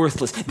 I'm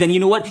worthless. Then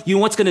you know what? You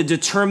know what's going to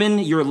determine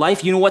your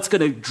life? You know what's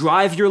going to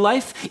drive your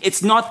life?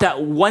 It's not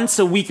that once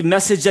a week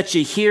message that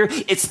you hear.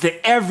 It's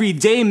the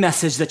everyday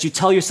message that you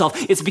tell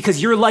yourself. It's because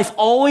your life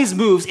always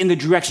moves in the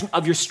direction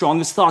of your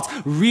strongest thoughts.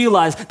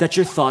 Realize that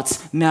your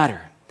thoughts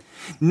matter.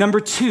 Number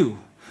 2,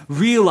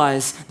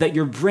 realize that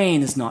your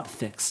brain is not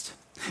fixed.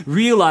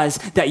 Realize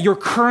that your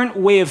current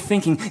way of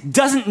thinking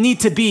doesn't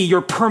need to be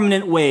your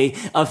permanent way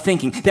of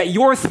thinking, that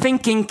your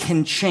thinking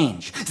can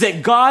change,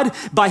 that God,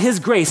 by his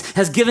grace,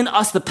 has given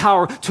us the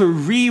power to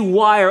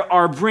rewire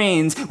our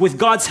brains. With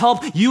God's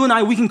help, you and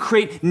I, we can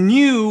create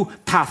new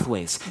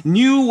pathways,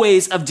 new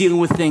ways of dealing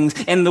with things.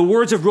 And the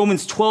words of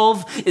Romans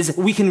 12 is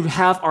we can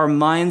have our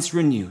minds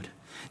renewed.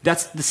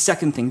 That's the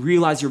second thing.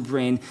 Realize your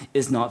brain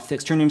is not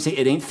fixed. Turn to him and say,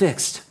 it ain't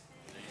fixed.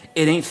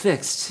 It ain't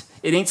fixed.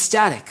 It ain't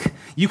static.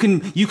 You've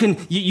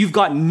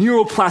got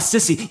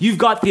neuroplasticity. You've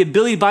got the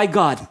ability by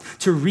God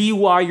to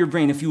rewire your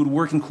brain if you would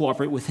work and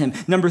cooperate with him.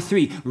 Number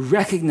 3,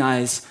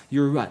 recognize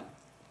your rut.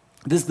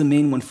 This is the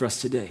main one for us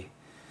today,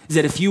 is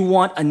that if you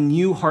want a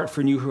new heart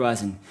for a new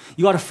horizon,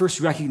 you got to first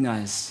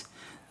recognize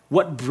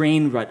What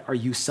brain rut are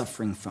you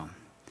suffering from?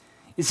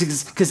 It's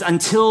because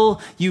until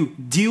you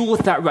deal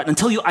with that rut,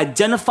 until you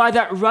identify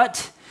that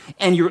rut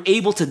and you're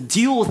able to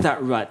deal with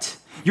that rut,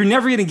 you're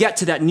never going to get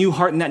to that new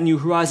heart and that new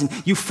horizon.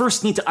 You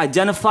first need to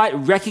identify it,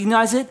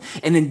 recognize it,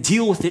 and then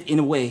deal with it in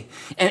a way.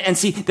 And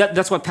see,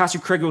 that's why Pastor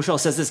Craig Rochelle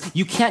says this: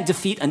 you can't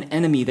defeat an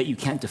enemy that you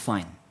can't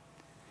define.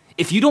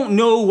 If you don't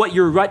know what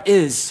your rut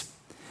is,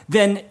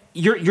 then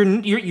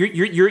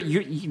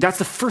that's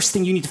the first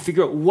thing you need to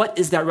figure out. What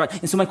is that rut?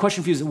 And so my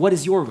question for you is, what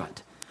is your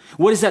rut?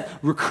 What is that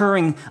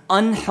recurring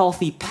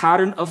unhealthy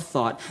pattern of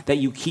thought that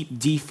you keep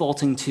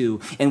defaulting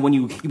to? And when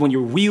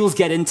your wheels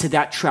get into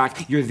that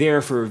track, you're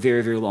there for a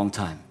very, very long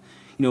time.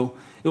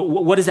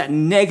 What is that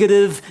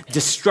negative,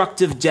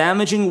 destructive,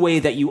 damaging way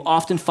that you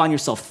often find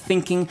yourself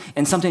thinking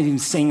and sometimes even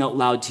saying out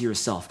loud to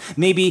yourself?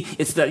 Maybe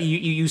it's that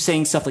you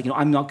saying stuff like,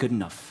 I'm not good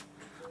enough.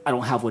 I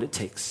don't have what it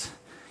takes.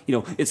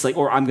 It's like,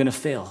 or I'm going to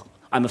fail.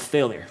 I'm a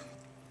failure.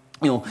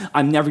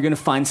 I'm never going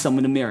to find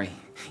someone to marry.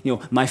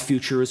 My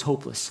future is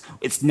hopeless.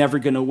 It's never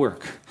going to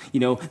work.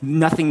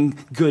 Nothing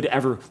good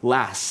ever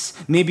lasts.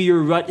 Maybe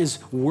your rut is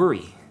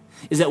worry.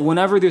 Is that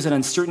whenever there's an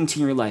uncertainty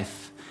in your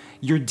life,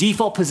 your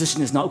default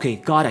position is not, okay,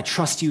 God, I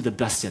trust you, the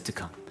best yet to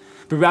come.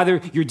 But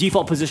rather, your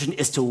default position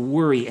is to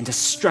worry and to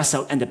stress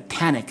out and to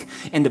panic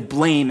and to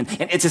blame.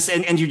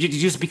 And you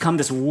just become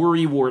this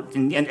worry wart.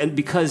 And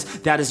because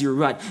that is your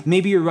rut,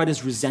 maybe your rut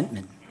is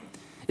resentment.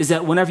 Is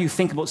that whenever you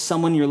think about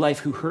someone in your life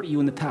who hurt you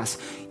in the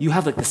past, you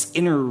have like this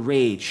inner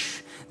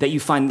rage that you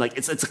find like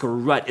it's like a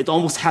rut. It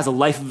almost has a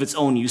life of its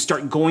own. You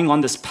start going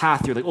on this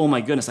path. You're like, oh my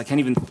goodness, I can't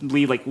even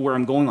believe like where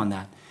I'm going on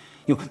that.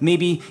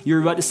 Maybe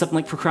your rut is something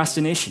like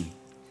procrastination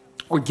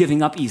or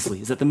giving up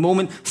easily. Is that the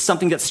moment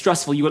something gets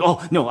stressful, you go,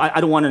 oh no,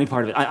 I don't want any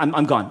part of it.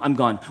 I'm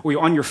gone. Or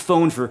you're on your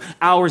phone for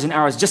hours and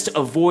hours just to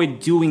avoid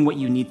doing what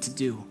you need to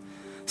do.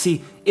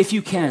 See, if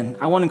you can,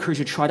 I want to encourage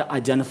you to try to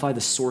identify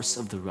the source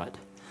of the rut.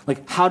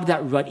 Like, how did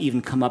that rut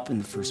even come up in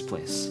the first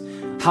place?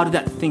 How did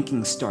that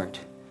thinking start?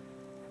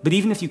 But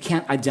even if you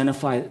can't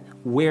identify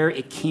where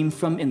it came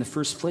from in the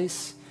first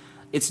place,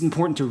 it's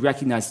important to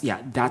recognize,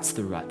 that's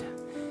the rut.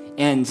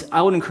 And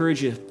I would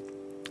encourage you,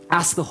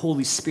 ask the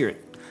Holy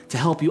Spirit to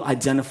help you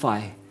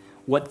identify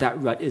what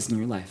that rut is in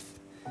your life.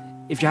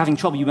 If you're having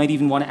trouble, you might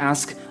even want to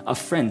ask a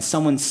friend,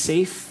 someone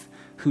safe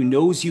who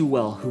knows you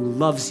well, who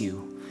loves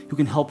you, who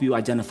can help you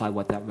identify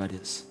what that rut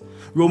is.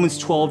 Romans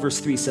 12, verse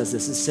 3 says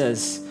this. It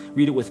says,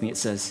 read it with me. It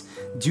says,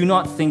 do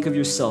not think of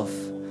yourself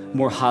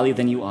more highly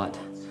than you ought,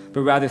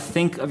 but rather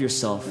think of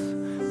yourself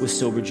with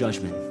sober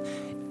judgment.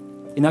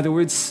 In other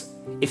words,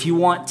 if you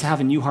want to have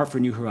a new heart for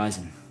a new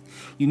horizon,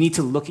 you need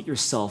to look at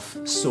yourself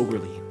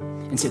soberly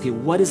and say, okay,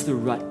 what is the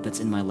rut that's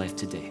in my life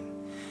today?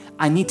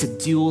 I need to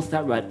deal with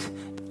that rut.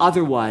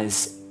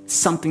 Otherwise,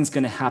 something's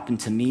going to happen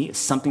to me.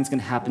 Something's going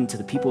to happen to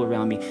the people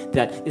around me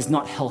that is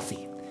not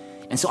healthy.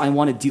 And so I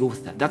want to deal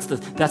with that. That's the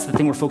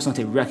thing we're focused on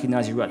today,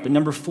 recognize your rut. But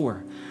number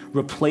 4,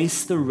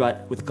 replace the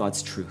rut with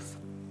God's truth.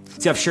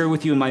 See, I've shared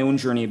with you in my own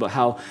journey about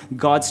how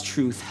God's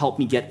truth helped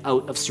me get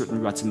out of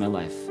certain ruts in my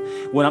life.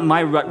 When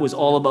my rut was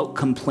all about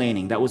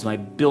complaining, that was my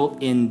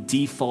built-in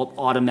default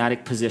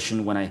automatic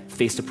position when I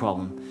faced a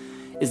problem,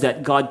 is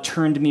that God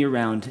turned me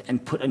around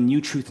and put a new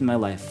truth in my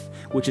life,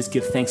 which is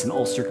give thanks in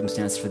all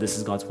circumstances, for this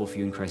is God's will for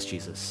you in Christ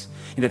Jesus.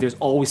 And that there's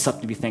always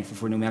something to be thankful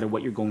for no matter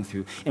what you're going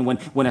through. And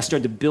when I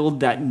started to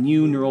build that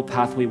new neural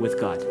pathway with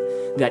God,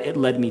 that it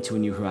led me to a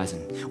new horizon.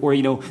 Or,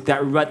 that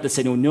rut that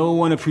said, no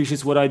one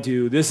appreciates what I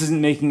do. This isn't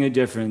making a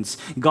difference.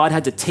 God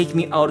had to take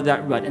me out of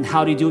that rut. And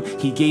how did he do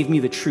it? He gave me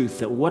the truth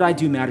that what I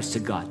do matters to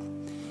God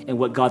and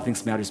what God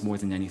thinks matters more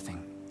than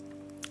anything.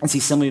 And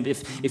see,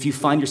 if you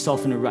find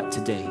yourself in a rut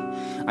today,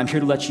 I'm here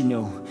to let you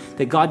know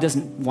that God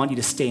doesn't want you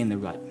to stay in the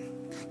rut.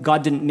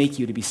 God didn't make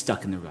you to be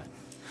stuck in the rut.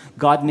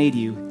 God made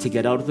you to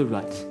get out of the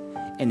rut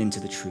and into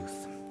the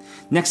truth.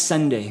 Next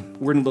Sunday,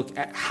 we're going to look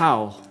at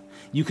how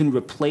you can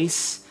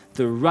replace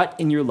the rut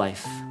in your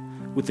life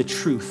with the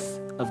truth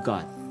of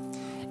God.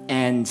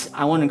 And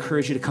I want to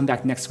encourage you to come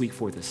back next week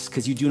for this,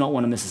 because you do not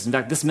want to miss this. In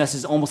fact, this message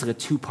is almost like a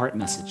 2-part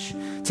message.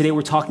 Today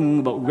we're talking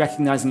about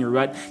recognizing your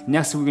rut.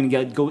 Next we're going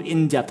to go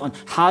in depth on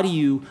how do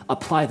you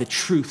apply the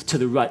truth to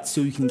the rut so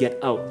you can get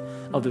out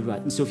of the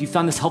rut. And so if you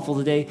found this helpful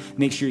today,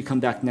 make sure you come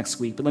back next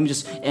week. But let me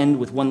just end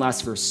with one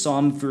last verse,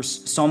 Psalm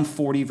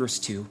 40, verse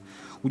 2.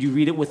 Would you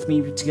read it with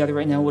me together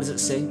right now? What does it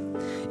say?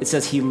 It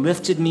says, he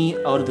lifted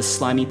me out of the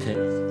slimy pit,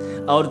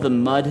 out of the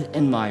mud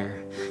and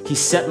mire. He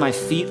set my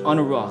feet on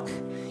a rock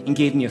and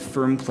gave me a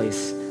firm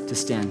place to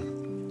stand.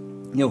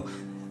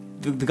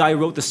 The guy who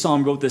wrote the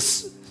psalm wrote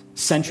this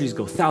centuries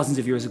ago, thousands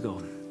of years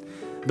ago.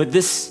 But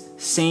this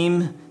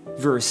same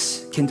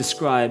verse can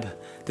describe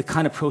the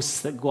kind of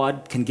process that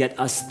God can get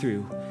us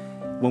through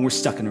when we're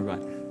stuck in a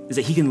rut, is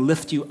that he can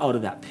lift you out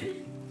of that pit.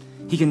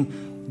 He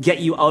can get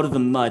you out of the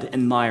mud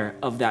and mire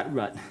of that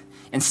rut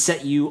and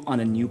set you on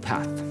a new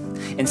path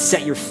and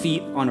set your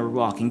feet on a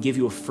rock and give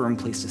you a firm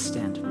place to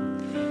stand.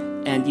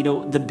 And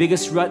the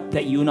biggest rut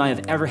that you and I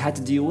have ever had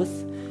to deal with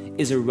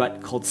is a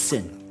rut called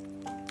sin.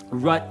 A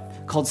rut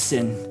called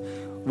sin.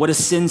 What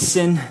is sin?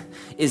 Sin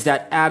is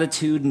that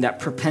attitude and that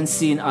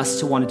propensity in us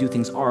to want to do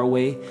things our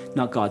way,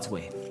 not God's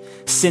way.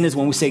 Sin is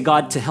when we say,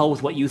 God, to hell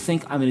with what you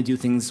think, I'm going to do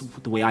things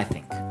the way I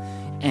think.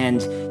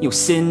 And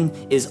sin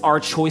is our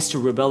choice to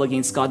rebel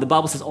against God. The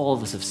Bible says all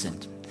of us have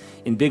sinned.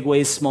 In big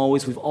ways, small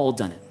ways, we've all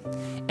done it.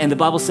 And the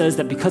Bible says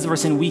that because of our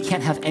sin, we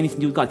can't have anything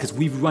to do with God because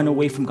we've run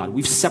away from God.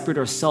 We've separated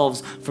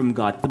ourselves from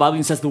God. The Bible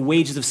even says the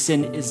wages of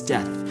sin is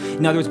death.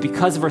 In other words,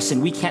 because of our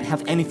sin, we can't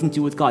have anything to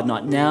do with God.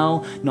 Not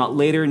now, not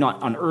later,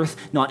 not on earth,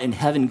 not in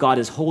heaven. God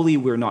is holy.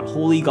 We're not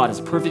holy. God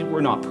is perfect.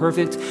 We're not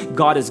perfect.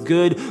 God is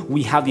good.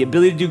 We have the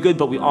ability to do good,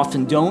 but we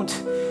often don't.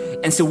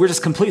 And so we're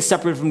just completely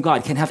separated from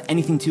God. Can't have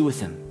anything to do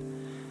with him.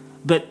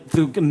 But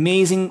the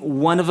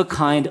amazing,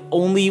 one-of-a-kind,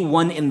 only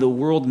one in the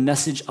world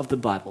message of the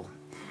Bible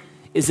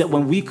is that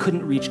when we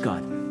couldn't reach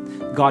God,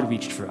 God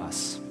reached for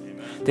us.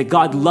 Amen. That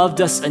God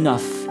loved us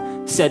enough,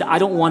 said, I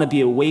don't want to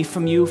be away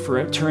from you for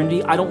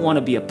eternity. I don't want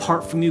to be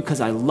apart from you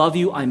because I love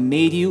you. I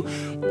made you.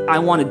 I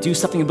want to do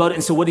something about it.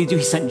 And so what did he do?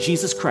 He sent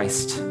Jesus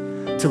Christ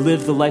to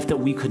live the life that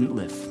we couldn't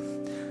live,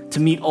 to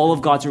meet all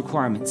of God's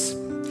requirements.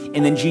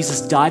 And then Jesus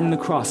died on the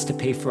cross to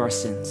pay for our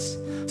sins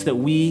so that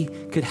we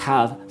could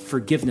have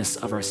forgiveness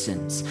of our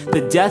sins.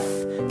 The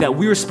death that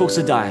we were supposed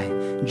to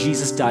die,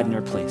 Jesus died in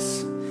our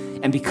place.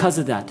 And because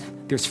of that,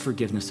 there's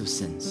forgiveness of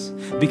sins.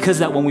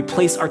 Because of that, when we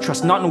place our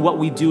trust not in what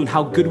we do and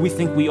how good we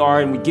think we are,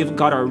 and we give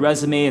God our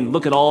resume and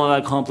look at all that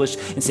accomplished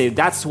and say,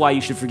 that's why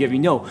you should forgive me.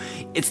 No,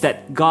 it's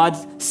that God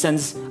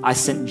I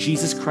sent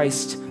Jesus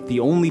Christ, the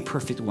only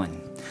perfect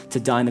one, to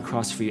die on the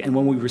cross for you. And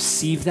when we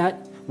receive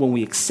that, when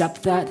we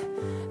accept that,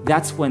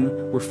 that's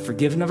when we're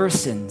forgiven of our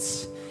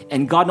sins.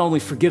 And God not only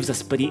forgives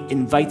us, but he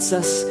invites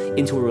us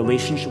into a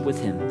relationship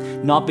with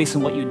him, not based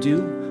on what you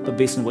do, but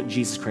based on what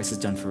Jesus Christ has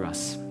done for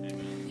us.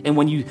 And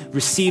when you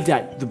receive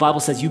that, the Bible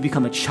says you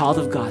become a child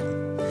of God.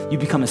 You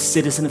become a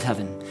citizen of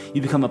heaven.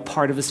 You become a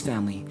part of his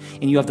family.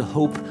 And you have the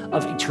hope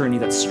of eternity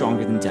that's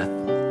stronger than death.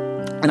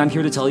 And I'm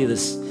here to tell you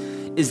this,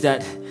 is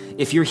that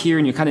if you're here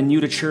and you're kind of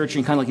new to church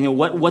and you're kind of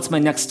like, what's my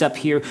next step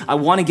here? I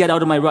want to get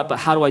out of my rut, but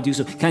how do I do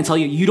so? Can I tell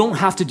you, you don't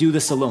have to do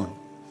this alone.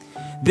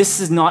 This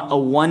is not a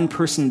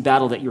one-person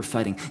battle that you're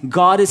fighting.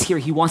 God is here.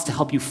 He wants to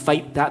help you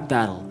fight that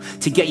battle,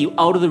 to get you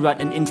out of the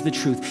rut and into the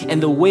truth.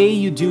 And the way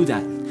you do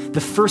that,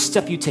 the first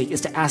step you take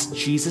is to ask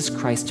Jesus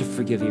Christ to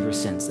forgive you of your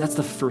sins. That's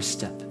the first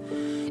step.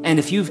 And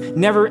if you've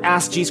never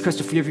asked Jesus Christ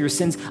to forgive your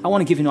sins, I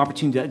want to give you an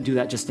opportunity to do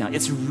that just now.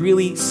 It's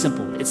really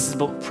simple. It's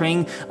about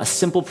praying a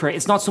simple prayer.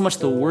 It's not so much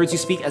the words you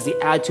speak as the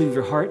attitude of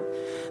your heart,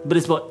 but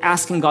it's about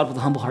asking God with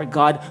a humble heart,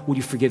 God, would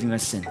you forgive me my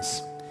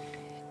sins?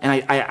 And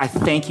I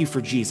thank you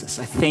for Jesus.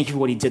 I thank you for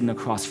what he did on the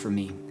cross for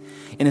me.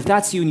 And if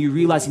that's you and you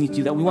realize you need to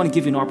do that, we want to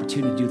give you an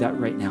opportunity to do that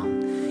right now.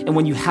 And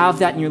when you have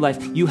that in your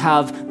life, you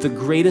have the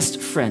greatest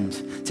friend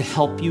to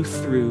help you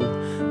through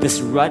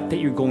this rut that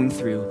you're going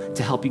through,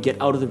 to help you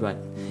get out of the rut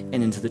and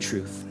into the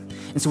truth.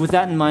 And so with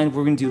that in mind,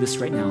 we're going to do this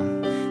right now.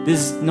 This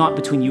is not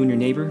between you and your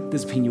neighbor.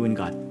 This is between you and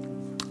God.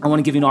 I want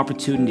to give you an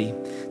opportunity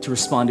to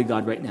respond to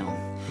God right now.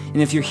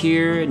 And if you're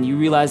here and you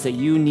realize that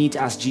you need to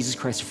ask Jesus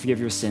Christ to forgive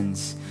your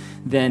sins,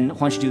 then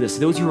why don't you do this?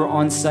 Those who are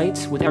on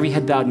site, with every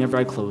head bowed and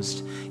every eye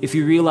closed, if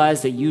you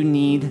realize that you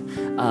need,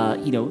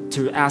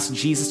 to ask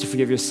Jesus to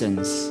forgive your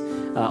sins,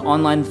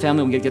 online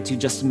family, we'll get to in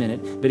just a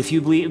minute. But if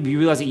you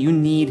realize that you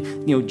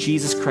need,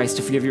 Jesus Christ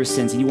to forgive your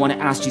sins, and you want to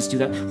ask Jesus to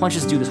do that, why don't you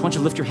just do this? Why don't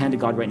you lift your hand to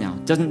God right now?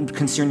 It doesn't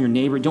concern your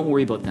neighbor. Don't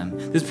worry about them.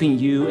 This is between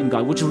you and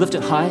God. Would you lift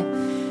it high?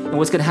 And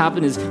what's going to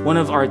happen is one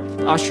of our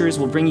ushers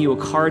will bring you a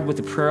card with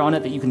a prayer on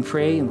it that you can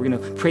pray, and we're going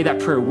to pray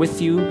that prayer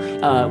with you.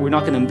 We're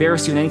not going to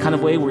embarrass you in any kind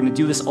of way. We're going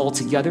to do this all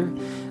together.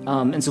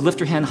 And so lift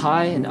your hand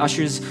high, and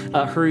ushers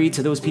hurry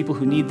to those people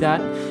who need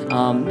that.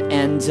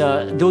 And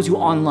those who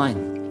are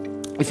online,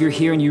 if you're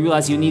here and you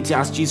realize you need to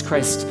ask Jesus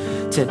Christ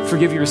to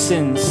forgive your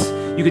sins,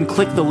 you can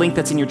click the link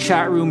that's in your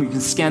chat room. You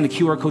can scan the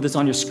QR code that's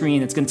on your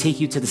screen. It's going to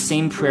take you to the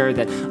same prayer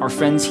that our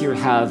friends here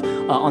have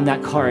on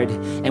that card.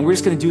 And we're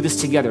just going to do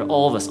this together,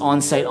 all of us,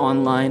 on-site,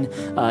 online,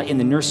 in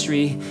the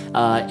nursery,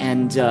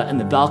 and in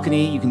the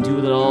balcony. You can do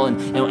it all.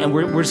 And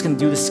we're just going to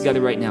do this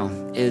together right now.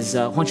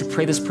 Why don't you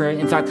pray this prayer?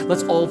 In fact,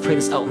 let's all pray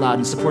this out loud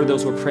in support of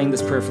those who are praying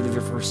this prayer for the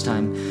very first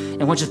time.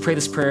 And why don't you pray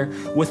this prayer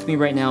with me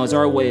right now as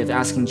our way of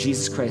asking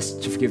Jesus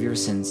Christ to forgive your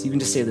sins. You can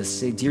just say this.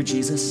 Say, Dear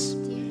Jesus,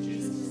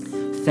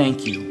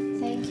 thank you.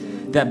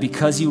 That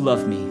because you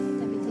love me,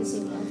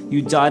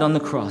 you died on the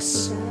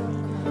cross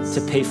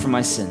to pay for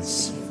my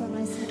sins.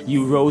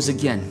 You rose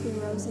again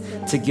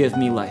to give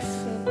me life.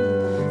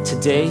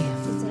 Today,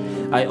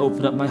 I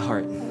open up my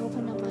heart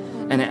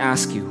and I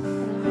ask you,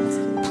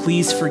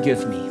 please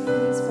forgive me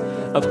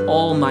of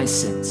all my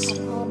sins,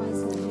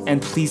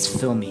 and please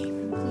fill me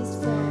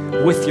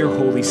with your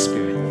Holy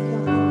Spirit.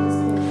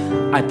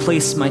 I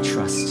place my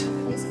trust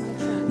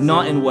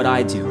not in what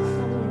I do,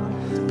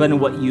 but in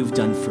what you've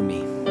done for me.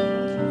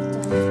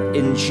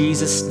 In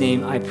Jesus'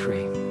 name I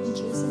pray.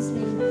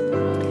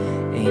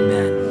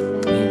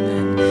 Amen.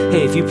 Amen.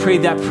 Hey, if you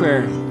prayed that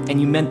prayer and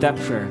you meant that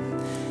prayer,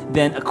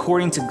 then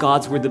according to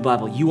God's word, the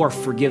Bible, you are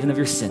forgiven of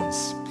your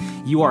sins.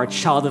 you are a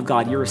child of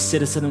God. You're a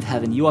citizen of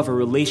heaven. You have a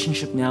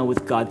relationship now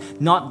with God,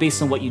 not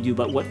based on what you do,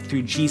 but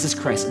through Jesus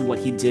Christ and what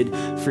he did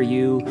for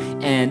you.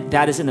 And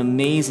that is an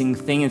amazing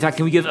thing. In fact,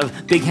 can we give a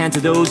big hand to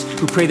those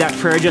who prayed that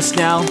prayer just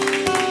now?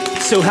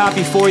 So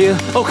happy for you.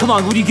 Oh, come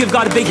on. Would you give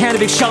God a big hand, a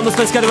big shout? Let's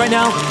play together right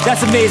now.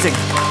 That's amazing.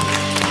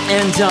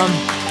 And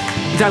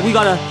in fact, we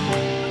got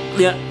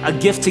a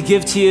gift to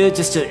give to you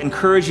just to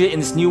encourage you in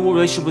this new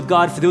relationship with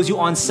God. For those of you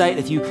on site,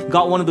 if you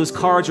got one of those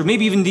cards, or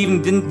maybe even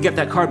didn't get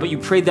that card, but you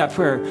prayed that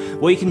prayer,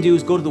 what you can do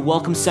is go to the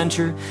Welcome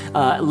Center,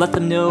 let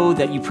them know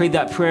that you prayed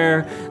that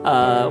prayer,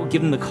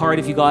 give them the card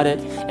if you got it,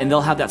 and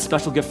they'll have that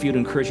special gift for you to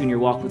encourage you in your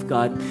walk with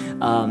God.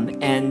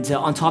 And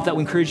on top of that,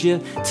 we encourage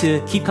you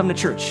to keep coming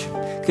to church.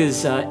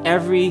 Because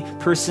every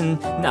person,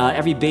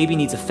 every baby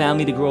needs a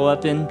family to grow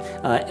up in.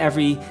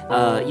 Every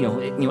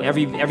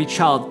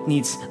child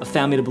needs a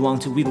family to belong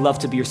to. We'd love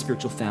to be your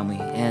spiritual family.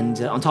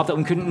 And on top of that,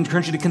 we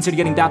encourage you to consider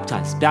getting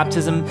baptized.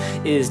 Baptism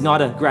is not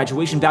a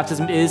graduation.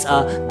 Baptism is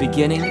a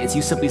beginning. It's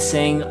you simply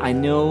saying, I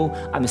know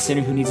I'm a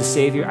sinner who needs a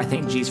Savior. I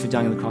thank Jesus for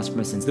dying on the cross for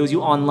my sins. Those of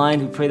you online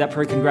who pray that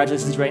prayer,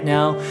 congratulations right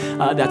now.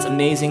 That's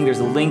amazing. There's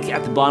a link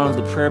at the bottom of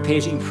the prayer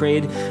page that you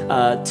prayed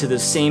to the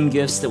same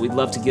gifts that we'd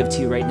love to give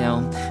to you right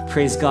now.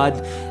 Praise God.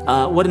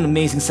 What an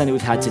amazing Sunday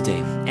we've had today.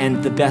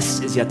 And the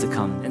best is yet to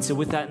come. And so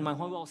with that in mind,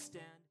 why don't we all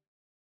stand?